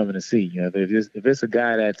scouts are coming to see. If it's a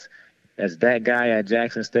guy that's that guy at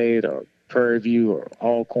Jackson State or Prairie View or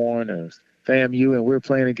Alcorn or FAMU, and we're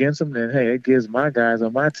playing against them, then hey, it gives my guys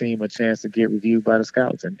on my team a chance to get reviewed by the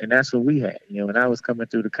scouts, and that's what we had. When I was coming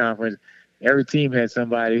through the conference, every team had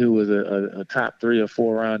somebody who was a top 3 or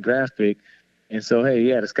 4 round draft pick. And so,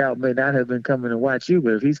 hey, the scout may not have been coming to watch you,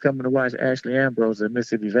 but if he's coming to watch Ashley Ambrose at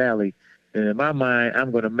Mississippi Valley, then in my mind, I'm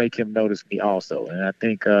going to make him notice me also. And I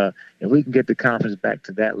think if we can get the conference back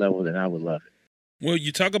to that level, then I would love it. Well,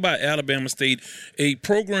 you talk about Alabama State, a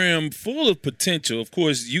program full of potential. Of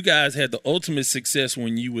course, you guys had the ultimate success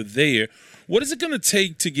when you were there. What is it going to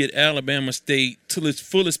take to get Alabama State to its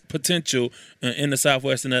fullest potential in the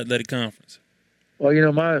Southwestern Athletic Conference?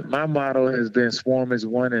 Well, my motto has been swarm as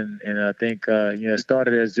one, and I think, it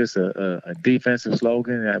started as just a defensive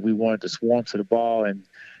slogan that we wanted to swarm to the ball and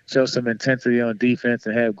show some intensity on defense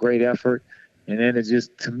and have great effort. And then it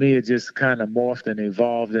just kind of morphed and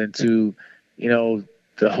evolved into,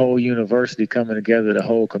 the whole university coming together, the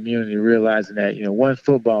whole community realizing that, one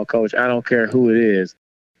football coach, I don't care who it is,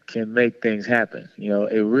 can make things happen.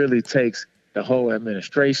 It really takes the whole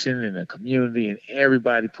administration and the community and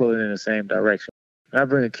everybody pulling in the same direction. When I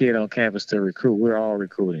bring a kid on campus to recruit, we're all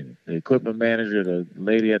recruiting. The equipment manager, the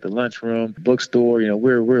lady at the lunchroom, bookstore,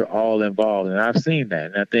 we're all involved. And I've seen that.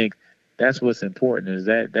 And I think that's what's important, is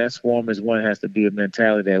that swarm as one has to be a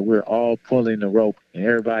mentality that we're all pulling the rope and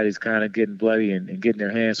everybody's kind of getting bloody and getting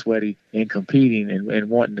their hands sweaty and competing and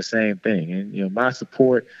wanting the same thing. And, my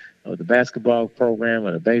support of the basketball program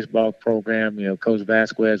or the baseball program, Coach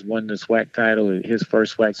Vasquez won the SWAC title, his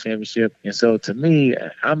first SWAC championship. And so to me,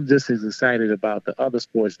 I'm just as excited about the other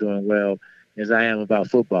sports doing well as I am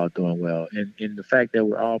about football doing well. And the fact that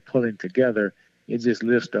we're all pulling together, it just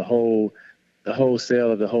lifts the whole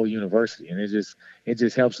sail of the whole university, and it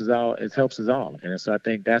just helps us all. It helps us all, and so I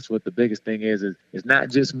think that's what the biggest thing is. It's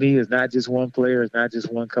not just me. It's not just one player. It's not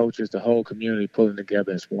just one coach. It's the whole community pulling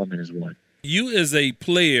together and swarming as one. You as a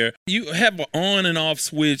player, you have an on and off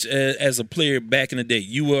switch as a player back in the day.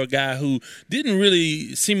 You were a guy who didn't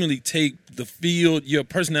really seemingly take the field, your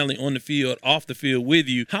personality on the field, off the field with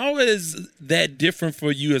you. How is that different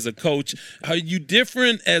for you as a coach? Are you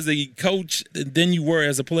different as a coach than you were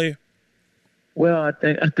as a player? Well,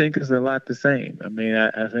 I think it's a lot the same. I mean,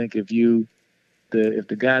 I think if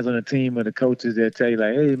the guys on the team or the coaches that tell you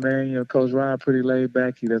like, hey man, Coach Rob pretty laid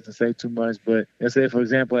back, he doesn't say too much. But let's say, for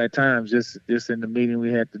example, at times, just in the meeting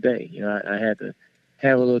we had today, I had to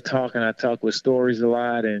have a little talk, and I talk with stories a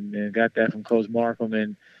lot, and got that from Coach Markham,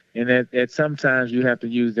 and at sometimes you have to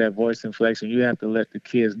use that voice inflection. You have to let the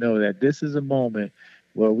kids know that this is a moment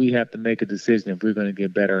where we have to make a decision if we're going to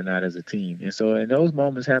get better or not as a team. And so, and those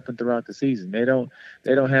moments happen throughout the season. They don't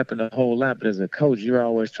happen a whole lot, but as a coach, you're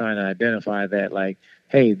always trying to identify that, like,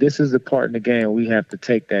 hey, this is the part in the game where we have to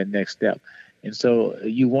take that next step. And so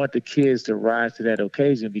you want the kids to rise to that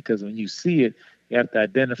occasion, because when you see it, you have to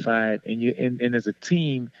identify it. And as a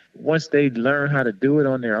team, once they learn how to do it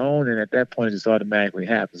on their own, and at that point, it just automatically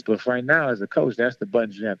happens. But right now, as a coach, that's the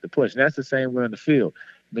buttons you have to push. And that's the same way on the field.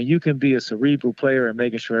 I mean, you can be a cerebral player and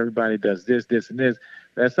making sure everybody does this, this, and this.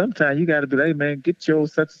 But sometimes you got to be, hey, man, get your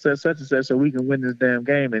such and such so we can win this damn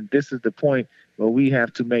game. And this is the point where we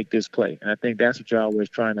have to make this play. And I think that's what you're always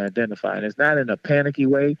trying to identify. And it's not in a panicky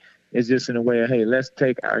way. It's just in a way of, hey, let's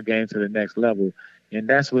take our game to the next level. And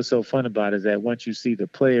that's what's so fun about it, is that once you see the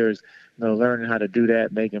players, learning how to do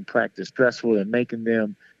that, making practice stressful and making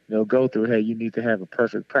them, go through, hey, you need to have a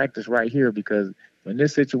perfect practice right here, because when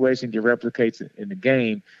this situation get replicates in the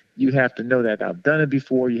game, you have to know that I've done it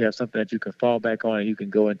before. You have something that you can fall back on, and you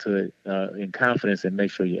can go into it in confidence and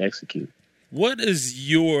make sure you execute. What does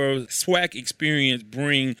your SWAC experience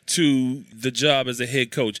bring to the job as a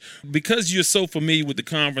head coach? Because you're so familiar with the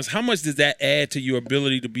conference, how much does that add to your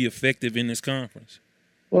ability to be effective in this conference?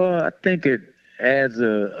 Well, I think it adds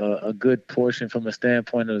a good portion from a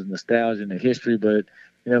standpoint of nostalgia and the history, but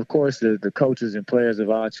of course, the coaches and players have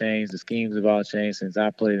all changed. The schemes have all changed since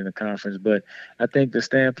I played in the conference. But I think the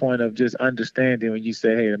standpoint of just understanding when you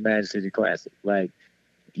say, hey, the Magic City Classic, like,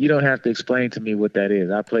 you don't have to explain to me what that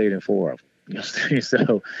is. I played in 4 of them.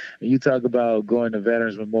 So when you talk about going to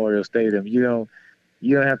Veterans Memorial Stadium, you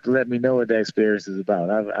don't have to let me know what that experience is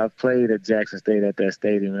about. I've played at Jackson State at that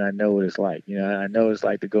stadium, and I know what it's like. I know what it's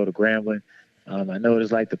like to go to Grambling. I know what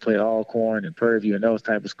it's like to play Alcorn and Prairie View and those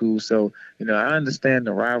type of schools. So, I understand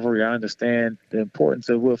the rivalry. I understand the importance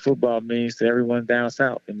of what football means to everyone down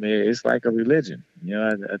south. I mean, it's like a religion.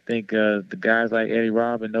 I think the guys like Eddie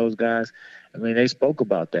Robb and those guys, I mean, they spoke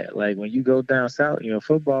about that. Like, when you go down south,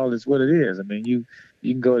 football is what it is. I mean, you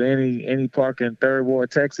can go to any park in Third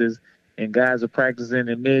Ward, Texas, and guys are practicing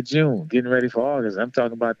in mid-June, getting ready for August. I'm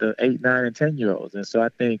talking about the 8, 9, and 10-year-olds. And so I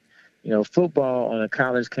think, football on a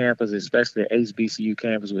college campus, especially at HBCU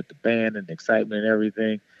campus with the band and the excitement and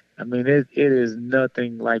everything, I mean, it is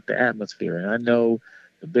nothing like the atmosphere. And I know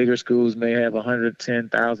the bigger schools may have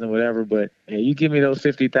 110,000, whatever, but you give me those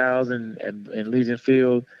 50,000 in Legion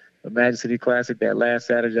Field, the Magic City Classic, that last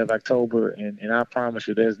Saturday of October, and I promise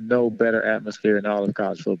you there's no better atmosphere in all of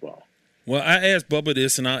college football. Well, I asked Bubba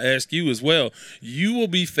this, and I'll ask you as well. You will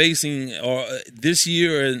be facing, or this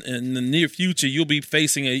year and in the near future, you'll be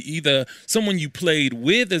facing either someone you played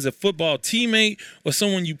with as a football teammate or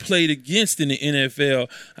someone you played against in the NFL.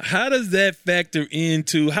 How does that factor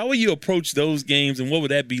into, how will you approach those games, and what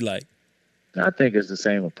would that be like? I think it's the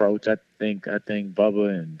same approach. I think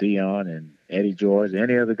Bubba and Dion and Eddie George,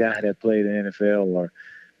 any other guy that played in the NFL, or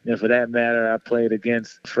for that matter, I played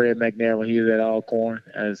against Fred McNair when he was at Alcorn.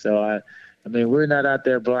 And so, I mean, we're not out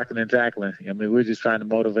there blocking and tackling. I mean, we're just trying to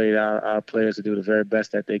motivate our players to do the very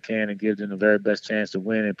best that they can and give them the very best chance to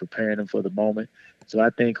win and preparing them for the moment. So I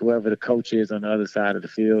think whoever the coach is on the other side of the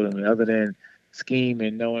field, I mean, other than scheme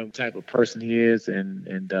and knowing what type of person he is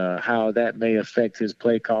and how that may affect his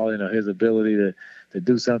play calling or his ability to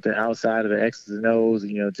do something outside of the X's and O's,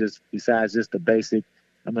 just besides just the basic,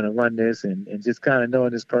 I'm going to run this, and just kind of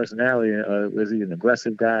knowing his personality. Is he an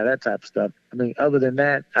aggressive guy, that type of stuff. I mean, other than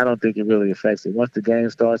that, I don't think it really affects it. Once the game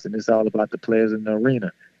starts, and it's all about the players in the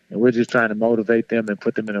arena. And we're just trying to motivate them and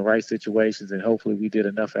put them in the right situations, and hopefully we did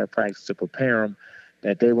enough at practice to prepare them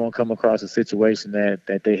that they won't come across a situation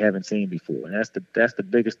that they haven't seen before. And that's the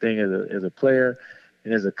biggest thing as a player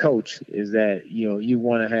and as a coach, is that, you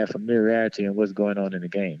want to have familiarity in what's going on in the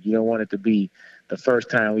game. You don't want it to be the first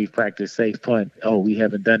time we've practiced safe punt, oh, we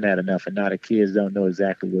haven't done that enough, and now the kids don't know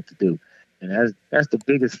exactly what to do. And that's the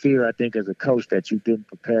biggest fear, I think, as a coach, that you didn't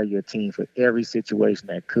prepare your team for every situation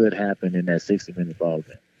that could happen in that 60-minute ball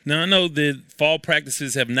game. Now, I know that fall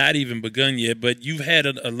practices have not even begun yet, but you've had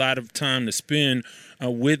a lot of time to spend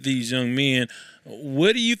with these young men.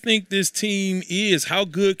 What do you think this team is? How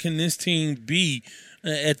good can this team be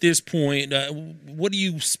at this point? What do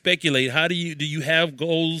you speculate? How do you have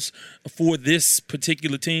goals for this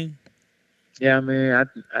particular team? Yeah, I mean,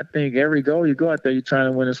 I think every goal you go out there, you're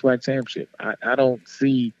trying to win a SWAC championship. I don't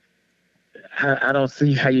see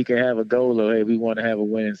how you can have a goal of, hey, we want to have a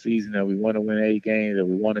winning season, or we want to win 8 games, or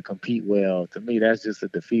we want to compete well. To me, that's just a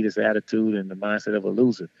defeatist attitude and the mindset of a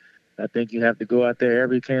loser. I think you have to go out there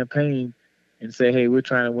every campaign and say, hey, we're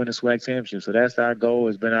trying to win a SWAC championship. So that's our goal.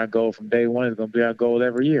 It's been our goal from day one. It's going to be our goal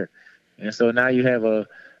every year. And so now you have a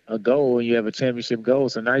goal, and you have a championship goal.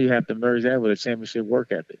 So now you have to merge that with a championship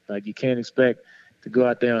work ethic. Like, you can't expect to go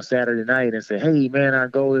out there on Saturday night and say, hey, man, our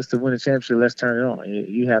goal is to win a championship. Let's turn it on.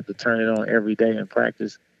 You have to turn it on every day in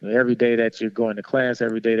practice. Every day that you're going to class,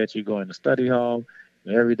 every day that you're going to study hall,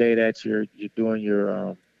 every day that you're doing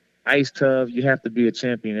your ice tub, you have to be a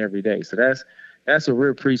champion every day. So that's what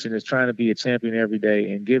we're preaching, is trying to be a champion every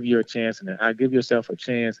day and give you a chance, and give yourself a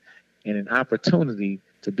chance and an opportunity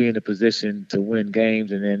to be in a position to win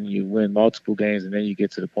games, and then you win multiple games, and then you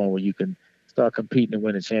get to the point where you can start competing and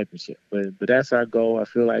win a championship. But that's our goal. I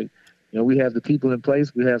feel like, we have the people in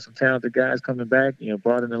place. We have some talented guys coming back,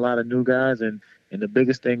 brought in a lot of new guys. And the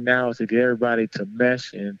biggest thing now is to get everybody to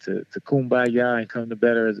mesh and to kumbaya and come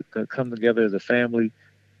together as a family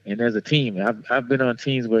and as a team. I've been on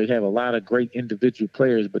teams where you have a lot of great individual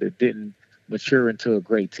players, but it didn't mature into a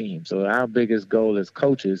great team. So our biggest goal as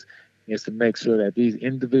coaches is to make sure that these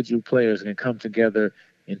individual players can come together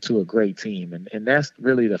into a great team. And that's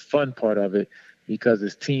really the fun part of it, because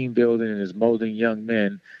it's team building and it's molding young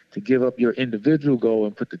men to give up your individual goal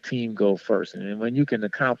and put the team goal first. And when you can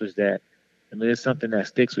accomplish that, I mean, it's something that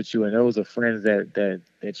sticks with you, and those are friends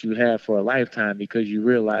that you have for a lifetime, because you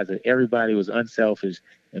realize that everybody was unselfish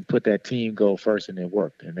and put that team goal first, and it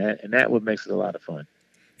worked. And that what makes it a lot of fun.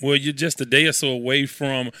 Well, you're just a day or so away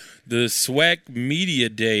from the SWAC Media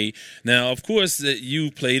Day. Now, of course, you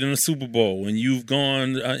played in a Super Bowl, and you've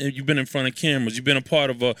you've been in front of cameras. You've been a part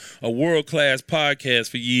of a world-class podcast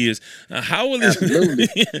for years. How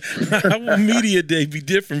will Media Day be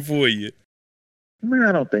different for you? I mean,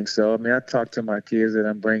 I don't think so. I mean, I talk to my kids that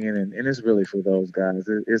I'm bringing in, and it's really for those guys.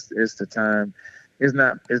 It's the time. It's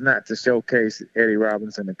not to showcase Eddie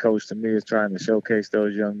Robinson, the coach. To me, it's trying to showcase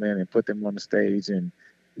those young men and put them on the stage. And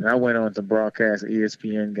I went on to broadcast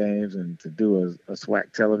ESPN games and to do a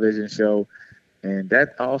SWAC television show. And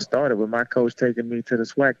that all started with my coach taking me to the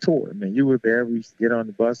SWAC tour. I mean, you were there. We get on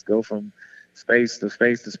the bus, go from space to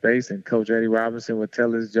space to space, and Coach Eddie Robinson would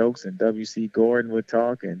tell his jokes, and W.C. Gordon would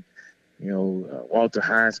talk, and Walter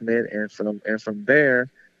Highsmith. And from there,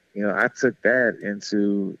 I took that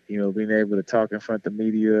into, being able to talk in front of the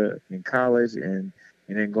media in college, and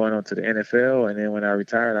then going on to the NFL. And then when I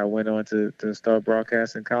retired, I went on to start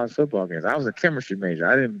broadcasting college football games. I was a chemistry major.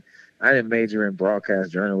 I didn't major in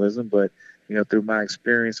broadcast journalism, but, through my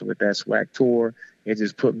experience with that SWAC tour, it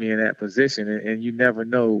just put me in that position. And you never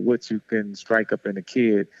know what you can strike up in a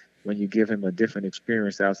kid when you give him a different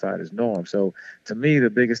experience outside his norm. So to me, the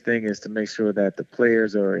biggest thing is to make sure that the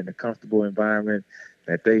players are in a comfortable environment,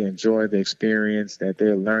 that they enjoy the experience, that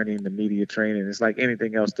they're learning the media training. It's like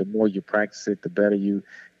anything else, the more you practice it, the better you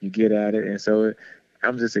get at it. And so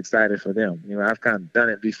I'm just excited for them. You know, I've kind of done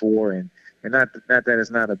it before, and not that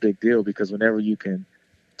it's not a big deal, because whenever you can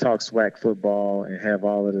talk SWAC football and have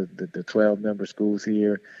all of the 12-member schools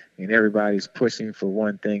here, and everybody's pushing for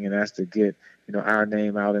one thing, and that's to get, you know, our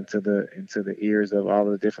name out into the ears of all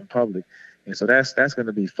of the different public. And so that's going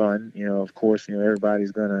to be fun. You know, of course, you know,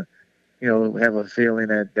 everybody's going to, you know, have a feeling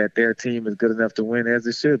that their team is good enough to win, as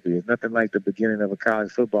it should be. It's nothing like the beginning of a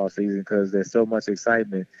college football season, because there's so much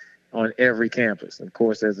excitement on every campus. Of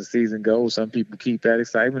course, as the season goes, some people keep that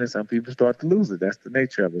excitement and some people start to lose it. That's the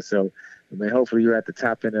nature of it. So, I mean, hopefully you're at the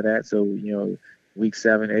top end of that. So, you know, week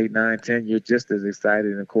 7, 8, 9, 10, you're just as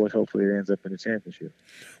excited. And, of course, hopefully it ends up in the championship.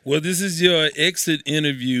 Well, this is your exit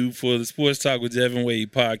interview for the Sports Talk with Devin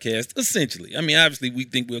Wade podcast, essentially. I mean, obviously, we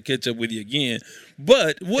think we'll catch up with you again.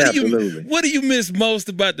 But what do you miss most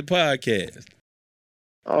about the podcast?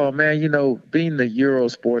 Oh, man, you know, being the Euro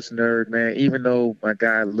sports nerd, man, even though my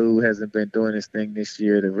guy Lou hasn't been doing his thing this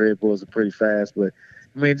year, the Red Bulls are pretty fast. But,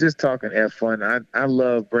 I mean, just talking F1, I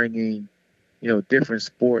love bringing, you know, different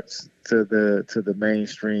sports to the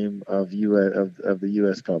mainstream of the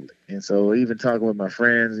U.S. public. And so even talking with my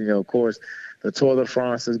friends, you know, of course, the Tour de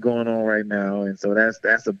France is going on right now. And so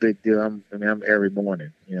that's a big deal. I'm every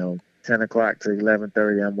morning, you know, 10 o'clock to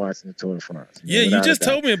 11:30, I'm watching the Tour de France. Yeah, you just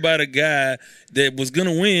told me about a guy that was going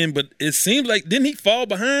to win, but it seems like, didn't he fall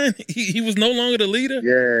behind? He was no longer the leader?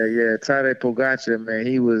 Yeah. Tadej Pogacar, man,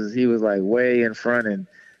 he was like way in front, and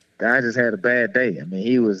guy just had a bad day. I mean,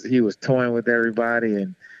 he was toying with everybody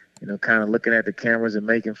and, you know, kind of looking at the cameras and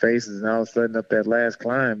making faces, and all of a sudden up that last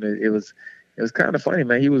climb, it was kind of funny,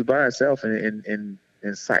 man. He was by himself, and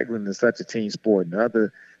cycling is such a team sport. And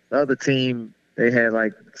the other team, they had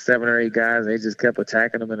like 7 or 8 guys, and they just kept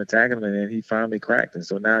attacking him, and then he finally cracked. And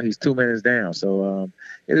so now he's 2 minutes down. So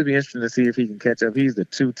it'll be interesting to see if he can catch up. He's the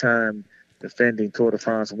 2-time defending Tour de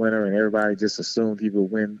France winner, and everybody just assumed he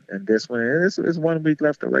would win in this one. And it's 1 week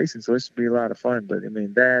left of racing, so it should be a lot of fun. But, I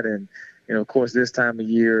mean, that and, you know, of course, this time of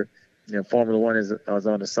year, you know, Formula One is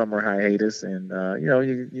on the summer hiatus. And, you know,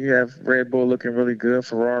 you have Red Bull looking really good,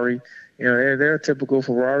 Ferrari. You know, they're a typical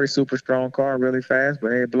Ferrari, super strong car, really fast,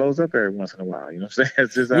 but it blows up every once in a while. You know what I'm saying?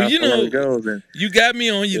 It's just how it goes. And, you got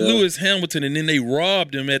me on Lewis Hamilton, and then they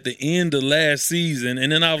robbed him at the end of last season.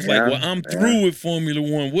 And then I was like, well, I'm through with Formula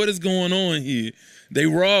One. What is going on here? They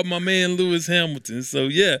robbed my man Lewis Hamilton. So,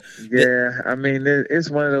 yeah. Yeah, I mean,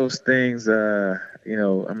 it's one of those things, you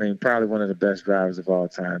know, I mean, probably one of the best drivers of all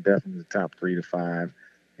time, definitely the top 3 to 5.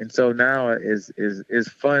 And so now is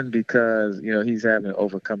fun because, you know, he's having to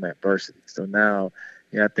overcome adversity. So now,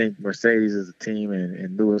 you know, I think Mercedes as a team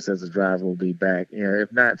and Lewis as a driver will be back. You know,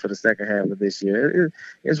 if not for the second half of this year,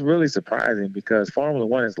 it's really surprising because Formula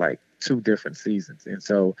One is like 2 different seasons. And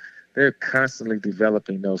so they're constantly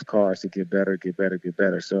developing those cars to get better.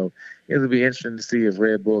 So it'll be interesting to see if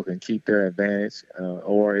Red Bull can keep their advantage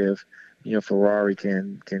or if, you know, Ferrari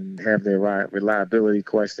can have their reliability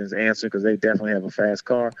questions answered because they definitely have a fast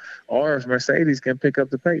car, or if Mercedes can pick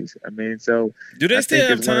up the pace. I mean, so do they still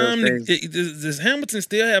have time? Does Hamilton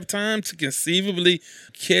still have time to conceivably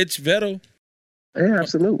catch Vettel? Yeah,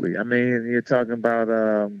 absolutely. I mean, you're talking about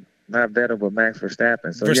not Vettel, but Max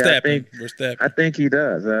Verstappen. So Verstappen. I think he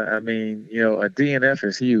does. I mean, you know, a DNF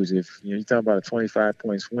is huge. If you're talking about a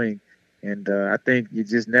 25-point swing. And I think you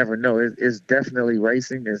just never know. It's definitely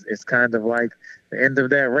racing. It's kind of like the end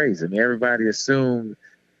of that race. I mean, everybody assumed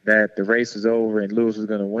that the race was over and Lewis was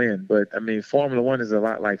going to win. But, I mean, Formula One is a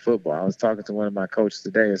lot like football. I was talking to one of my coaches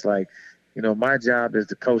today. It's like, you know, my job is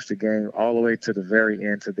to coach the game all the way to the very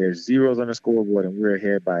end so there's zeros on the scoreboard and we're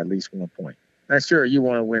ahead by at least 1 point. Now, sure, you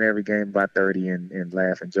want to win every game by 30 and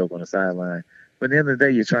laugh and joke on the sideline. But at the end of the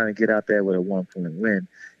day, you're trying to get out there with a 1-point win.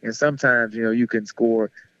 And sometimes, you know, you can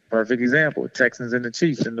score. Perfect example, Texans and the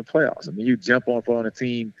Chiefs in the playoffs. I mean, you jump up on a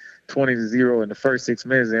team 20-0 in the first 6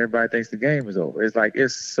 minutes and everybody thinks the game is over. It's like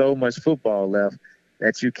it's so much football left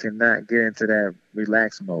that you cannot get into that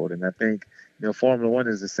relaxed mode. And I think, you know, Formula One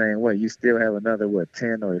is the same way. You still have another,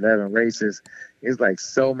 10 or 11 races. It's like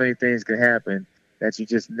so many things can happen that you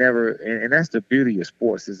just never – and that's the beauty of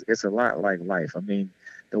sports. It's a lot like life. I mean,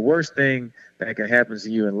 the worst thing that can happen to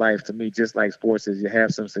you in life, to me, just like sports, is you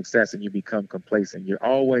have some success and you become complacent. You're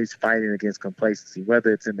always fighting against complacency,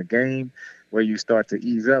 whether it's in the game where you start to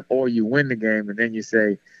ease up or you win the game and then you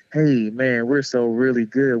say, hey, man, we're so really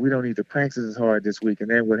good. We don't need to practice as hard this week. And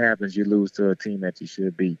then what happens? You lose to a team that you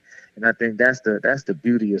should beat. And I think that's the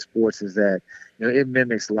beauty of sports is that, you know, it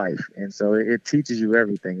mimics life. And so it teaches you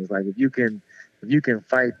everything. It's like if you can if you can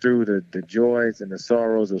fight through the joys and the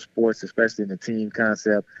sorrows of sports, especially in the team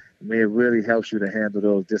concept, I mean, it really helps you to handle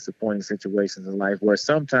those disappointing situations in life where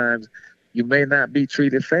sometimes you may not be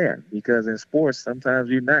treated fair, because in sports, sometimes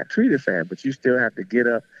you're not treated fair, but you still have to get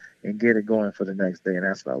up and get it going for the next day, and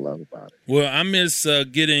that's what I love about it. Well, I miss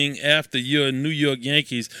getting after your New York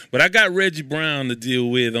Yankees, but I got Reggie Brown to deal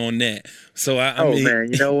with on that. So I mean,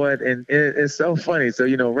 man, you know what? And it's so funny. So,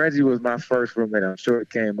 Reggie was my first roommate. I'm sure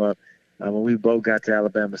it came up when we both got to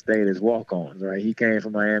Alabama State as walk-ons, right? He came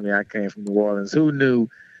from Miami, I came from New Orleans. Who knew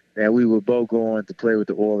that we would both go on to play with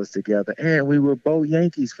the Oilers together, and we were both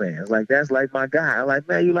Yankees fans. Like, that's like my guy. I'm like,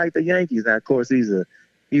 man, you like the Yankees. Now, of course, he's a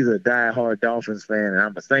diehard Dolphins fan, and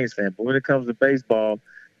I'm a Saints fan. But when it comes to baseball,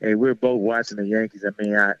 hey, we're both watching the Yankees. I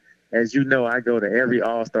mean, as you know, I go to every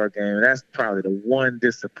All-Star game, and that's probably the one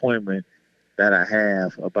disappointment that I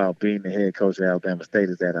have about being the head coach of Alabama State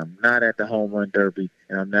is that I'm not at the Home Run Derby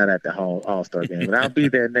and I'm not at the All-Star game. But I'll be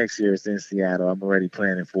there next year. It's in Seattle. I'm already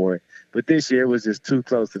planning for it. But this year was just too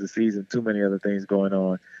close to the season, too many other things going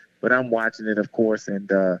on. But I'm watching it, of course,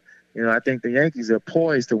 and, I think the Yankees are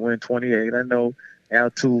poised to win 28. I know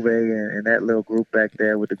Altuve and that little group back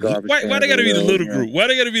there with the garbage. Why they got to be the little group? Why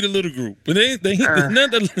they got to be the little group? But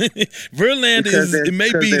Verlander it may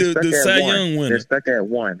be the Cy Young winner. They're stuck at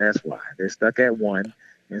one. That's why they're stuck at one.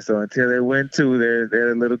 And so until they win two,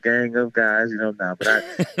 they're a little gang of guys, now. But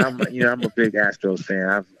I'm a big Astros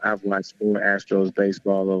fan. I've watched more Astros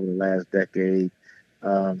baseball over the last decade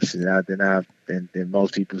than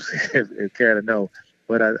most people care to know.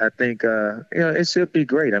 But I think, it should be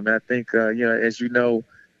great. I mean, I think, as you know,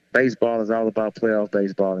 baseball is all about playoff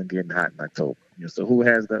baseball and getting hot in October. So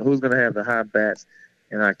who's going to have the hot bats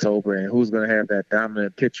in October, and who's going to have that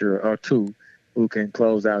dominant pitcher or two who can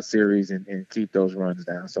close out series and keep those runs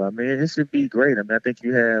down. So, I mean, it should be great. I mean, I think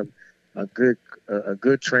you have a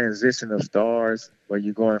good transition of stars where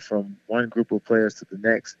you're going from one group of players to the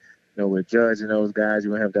next. With Judge and those guys,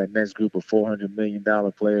 you're going to have that next group of $400 million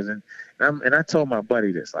players. And I told my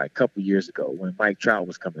buddy this like a couple years ago when Mike Trout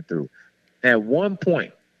was coming through. At one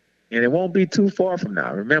point, and it won't be too far from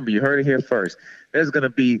now, remember, you heard it here first, there's going to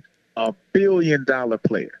be $1 billion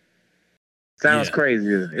player. Sounds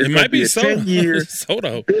crazy, isn't it? It might be a 10-year,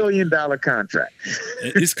 $1 billion contract.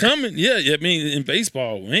 It's coming. Yeah, I mean, in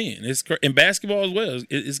baseball, man, in basketball as well,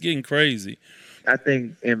 it's getting crazy. I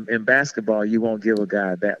think in basketball, you won't give a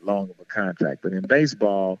guy that long of a contract. But in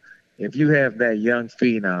baseball, if you have that young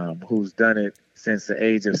phenom who's done it since the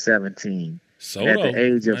age of 17, at the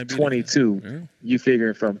age of 22, you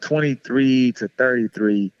figure from 23 to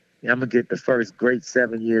 33, I'm going to get the first great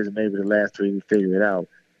 7 years and maybe the last 3 we figure it out.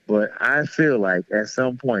 But I feel like at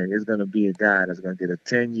some point it's going to be a guy that's going to get a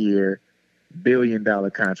 10-year, $1 billion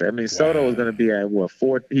contract. I mean, Soto is going to be at,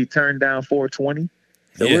 he turned down 420.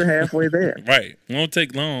 So we're halfway there. Right. It won't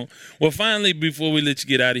take long. Well, finally, before we let you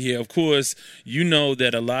get out of here, of course, you know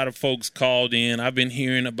that a lot of folks called in. I've been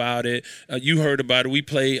hearing about it. You heard about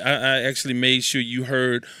it. I actually made sure you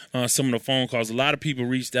heard some of the phone calls. A lot of people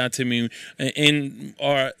reached out to me and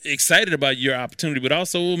are excited about your opportunity, but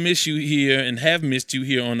also will miss you here and have missed you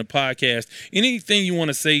here on the podcast. Anything you want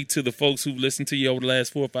to say to the folks who've listened to you over the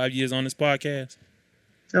last 4 or 5 years on this podcast?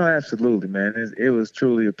 No, absolutely, man. It was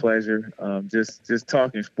truly a pleasure. Just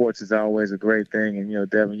talking sports is always a great thing. And,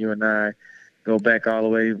 Devin, you and I go back all the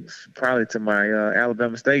way probably to my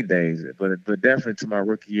Alabama State days, but definitely to my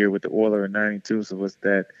rookie year with the Oilers in 92. So what's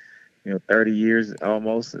that, 30 years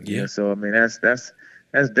almost. Yeah. So, I mean, that's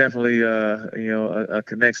definitely, a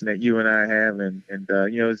connection that you and I have. And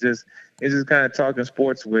it's just kind of talking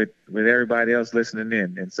sports with everybody else listening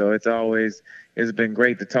in. And so it's been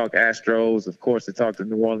great to talk Astros, of course, to talk the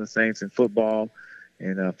New Orleans Saints and football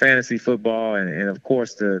and fantasy football and of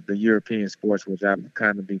course, the European sports, which I've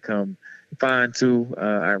kind of become fond to,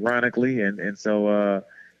 ironically. And so,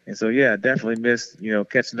 yeah, definitely missed,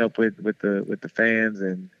 catching up with the fans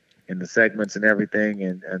and the segments and everything.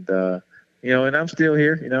 And I'm still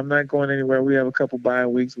here. I'm not going anywhere. We have a couple bye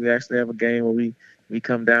weeks. We actually have a game where we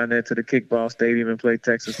come down there to the kickball stadium and play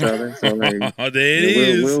Texas Southern. So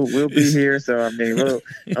we'll be here. So I mean,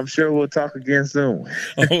 I'm sure we'll talk again soon.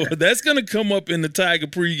 That's gonna come up in the Tiger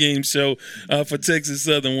pregame show for Texas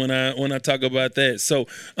Southern when I talk about that. So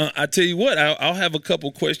I tell you what, I'll have a couple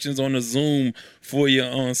questions on the Zoom for you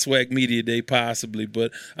on SWAC Media Day possibly,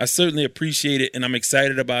 but I certainly appreciate it and I'm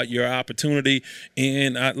excited about your opportunity.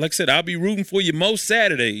 And like I said, I'll be rooting for you most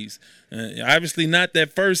Saturdays. Obviously not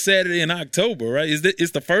that first Saturday in October, right?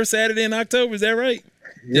 It's the first Saturday in October, is that right?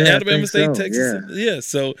 Yeah, Alabama State, so. Texas. Yeah.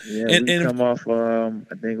 So I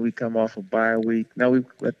think we come off a bye week. No,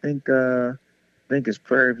 I think think it's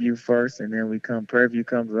Prairie View first, and then Prairie View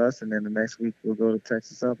comes to us, and then the next week we'll go to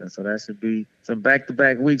Texas Southern. So that should be some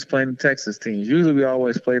back-to-back weeks playing the Texas teams. Usually we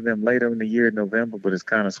always play them later in the year in November, but it's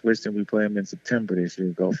kind of switched, and we play them in September this year,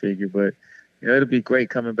 go figure. But, it'll be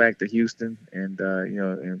great coming back to Houston and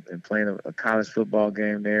playing a college football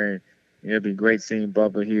game there. And it'll be great seeing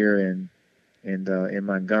Bubba here and in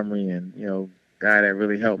Montgomery, and, guy that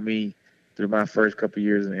really helped me through my first couple of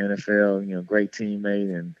years in the NFL, great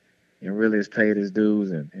teammate and really has paid his dues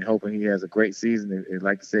and hoping he has a great season.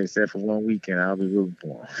 Like I said, except for one weekend, I'll be rooting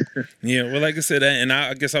for him. Yeah, well, like I said, and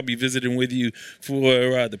I guess I'll be visiting with you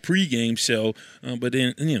for the pregame show. But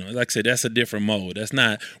then, like I said, that's a different mode. That's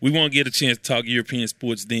not – we won't get a chance to talk European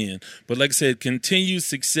sports then. But like I said, continued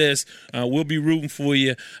success. We'll be rooting for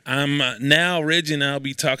you. I'm now, Reggie and I'll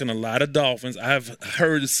be talking a lot of Dolphins. I've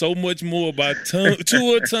heard so much more about Tua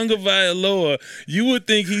Tagovailoa. You would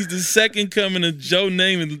think he's the second coming of Joe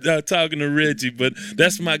Namath talking to Reggie, but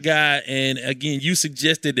that's my guy. And again, you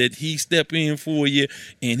suggested that he step in for you,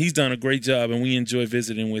 and he's done a great job, and we enjoy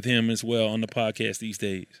visiting with him as well on the podcast these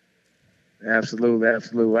days. Absolutely.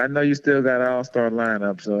 I know you still got an all-star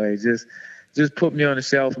lineup, so hey, just put me on the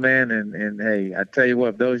shelf, man. And hey, I tell you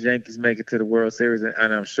what, if those Yankees make it to the World Series,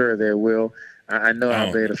 and I'm sure they will, I know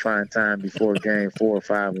I'll be able to find time before game 4 or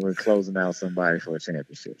 5 when we're closing out somebody for a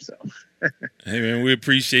championship. So, hey man, we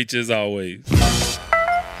appreciate you as always.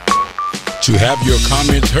 To have your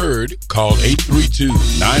comments heard, call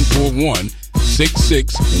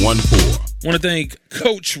 832-941-6614. Want to thank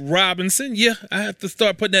Coach Robinson. Yeah, I have to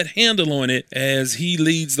start putting that handle on it as he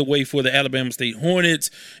leads the way for the Alabama State Hornets.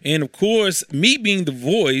 And, of course, me being the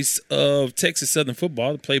voice of Texas Southern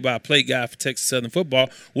football, the play-by-play guy for Texas Southern football,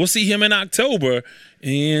 we'll see him in October.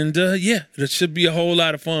 And, yeah, it should be a whole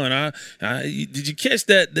lot of fun. Did you catch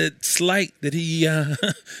that slight that he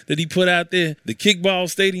put out there? The kickball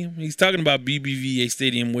stadium? He's talking about BBVA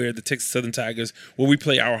Stadium, where the Texas Southern Tigers, where we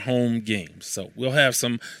play our home games. So we'll have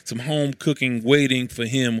some home cooking waiting for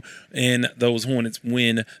him and those Hornets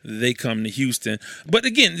when they come to Houston. But,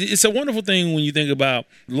 again, it's a wonderful thing when you think about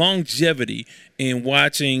longevity and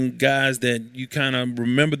watching guys that you kind of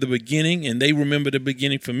remember the beginning, and they remember the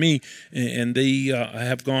beginning for me, and they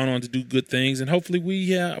have gone on to do good things, and hopefully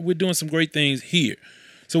we're doing some great things here.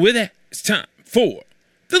 So with that, it's time for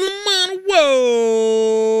the Lamont Award.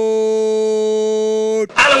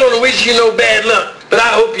 I don't want to wish you no bad luck, but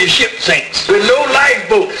I hope your ship sinks with no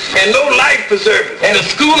lifeboats and no life preservers and a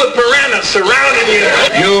school of piranhas surrounding you.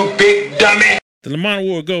 You big dummy. The Lamont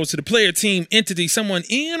Award goes to the player, team, entity, someone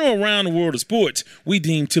in or around the world of sports we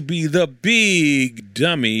deem to be the big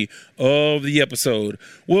dummy of the episode.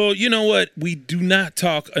 Well, you know what? We do not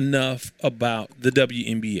talk enough about the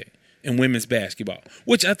WNBA and women's basketball,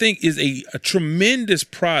 which I think is a tremendous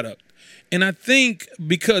product. And I think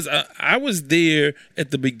because I was there at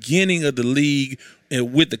the beginning of the league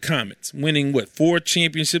with the Comets, winning, 4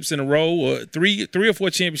 championships in a row, or three or four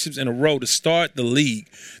championships in a row to start the league.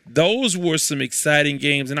 Those were some exciting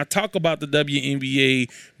games. And I talk about the WNBA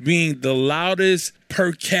being the loudest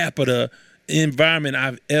per capita environment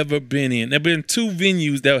I've ever been in. There have been 2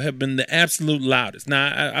 venues that have been the absolute loudest.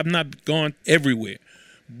 Now, I've not gone everywhere,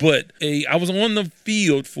 but I was on the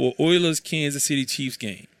field for Oilers Kansas City Chiefs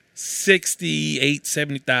game.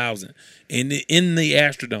 70,000 and in the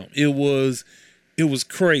Astrodome. It was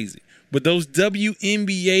crazy. But those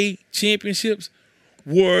WNBA championships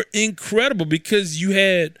were incredible because you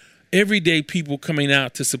had everyday people coming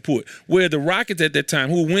out to support. Where the Rockets at that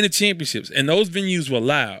time, who were winning championships, and those venues were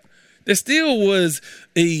loud, there still was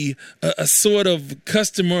a sort of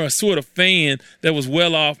customer, a sort of fan that was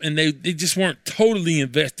well off, and they just weren't totally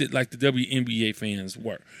invested like the WNBA fans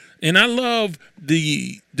were. And I love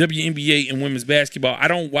the WNBA and women's basketball. I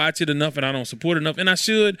don't watch it enough, and I don't support it enough, and I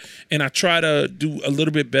should, and I try to do a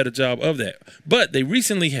little bit better job of that. But they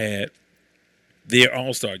recently had their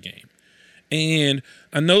All-Star game. And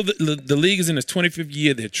I know that the league is in its 25th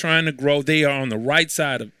year. They're trying to grow. They are on the right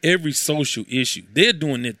side of every social issue. They're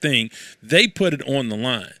doing their thing. They put it on the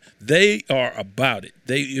line. They are about it.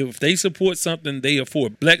 If they support something, they are for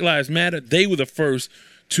it. Black Lives Matter, they were the first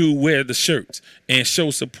to wear the shirts and show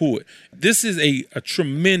support. This is a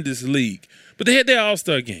tremendous league. But they had their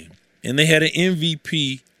All-Star game, and they had an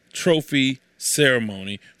MVP trophy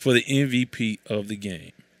ceremony for the MVP of the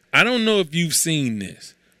game. I don't know if you've seen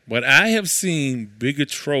this, but I have seen bigger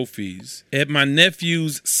trophies at my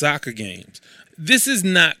nephew's soccer games. this is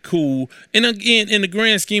not cool. And again, in the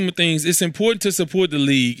grand scheme of things, it's important to support the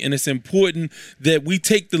league, and it's important that we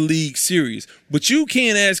take the league serious. But you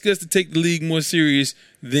can't ask us to take the league more serious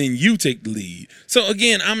than you take the lead. So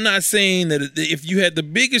again, I'm not saying that if you had the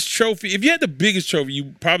biggest trophy,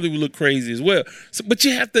 you probably would look crazy as well. So, but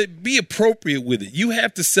you have to be appropriate with it. You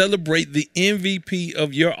have to celebrate the MVP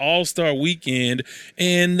of your All-Star weekend,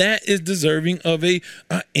 and that is deserving of a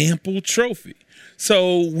ample trophy.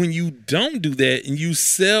 So when you don't do that and you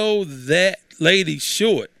sell that lady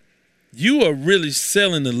short, you are really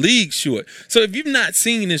selling the league short. So if you've not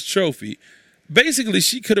seen this trophy, basically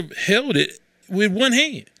she could have held it with one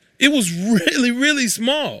hand. It was really, really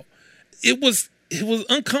small. It was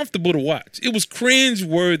uncomfortable to watch. It was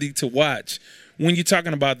cringe-worthy to watch when you're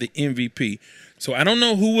talking about the MVP. So I don't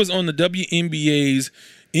know who was on the WNBA's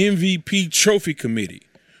MVP trophy committee,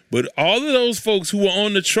 but all of those folks who were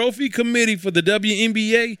on the trophy committee for the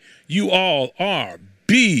WNBA, you all are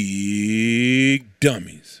big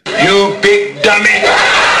dummies. You big dummy.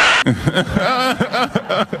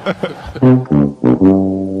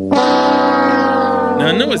 Now,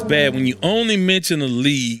 I know it's bad when you only mention a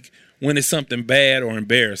league when it's something bad or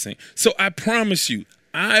embarrassing. So I promise you,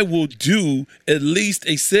 I will do at least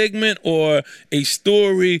a segment or a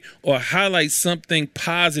story or highlight something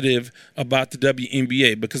positive about the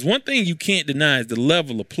WNBA, because one thing you can't deny is the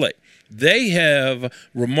level of play. They have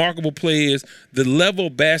remarkable players. The level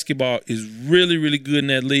of basketball is really, really good in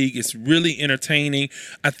that league. It's really entertaining.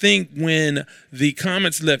 I think when the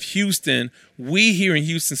Comets left Houston, we here in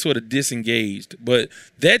Houston sort of disengaged. But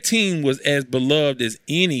that team was as beloved as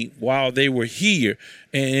any while they were here.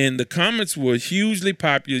 And the Comets were hugely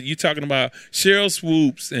popular. You're talking about Cheryl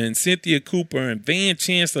Swoops and Cynthia Cooper and Van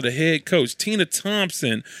Chancellor, the head coach, Tina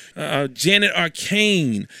Thompson, Janet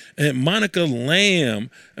Arcane, and Monica Lamb.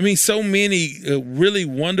 I mean, so many really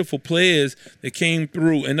wonderful players that came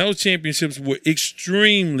through. And those championships were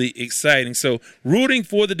extremely exciting. So rooting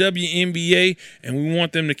for the WNBA, and we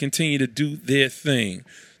want them to continue to do their thing.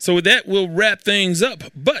 So with that, we'll wrap things up.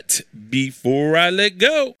 But before I let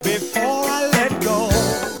go,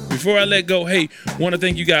 hey, want to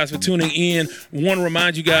thank you guys for tuning in. Want to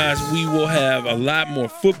remind you guys we will have a lot more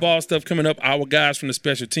football stuff coming up. Our guys from the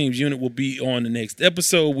special teams unit will be on the next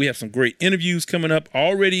episode. We have some great interviews coming up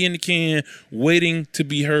already in the can, waiting to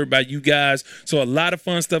be heard by you guys. So a lot of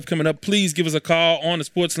fun stuff coming up. Please give us a call on the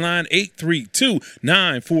sports line,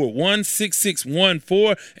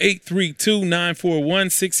 832-941-6614,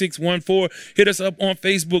 832-941-6614. Hit us up on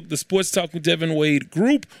Facebook, the Sports Talk with Devin Wade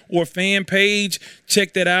group or fan page.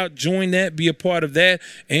 Check that out. Join that. Be a part of that.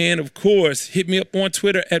 And, of course, hit me up on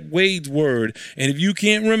Twitter at Wade's Word. And if you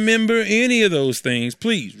can't remember any of those things,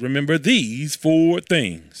 please remember these 4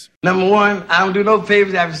 things. Number 1, I don't do no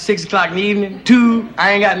favors after 6 o'clock in the evening. 2,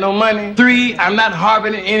 I ain't got no money. 3, I'm not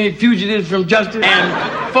harboring any fugitives from justice.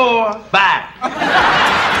 And 4, bye.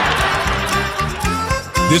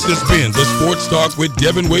 This has been the Sports Talk with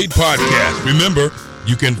Devin Wade podcast. Remember,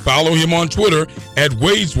 you can follow him on Twitter at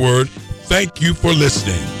Wade's Word. Thank you for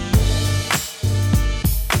listening.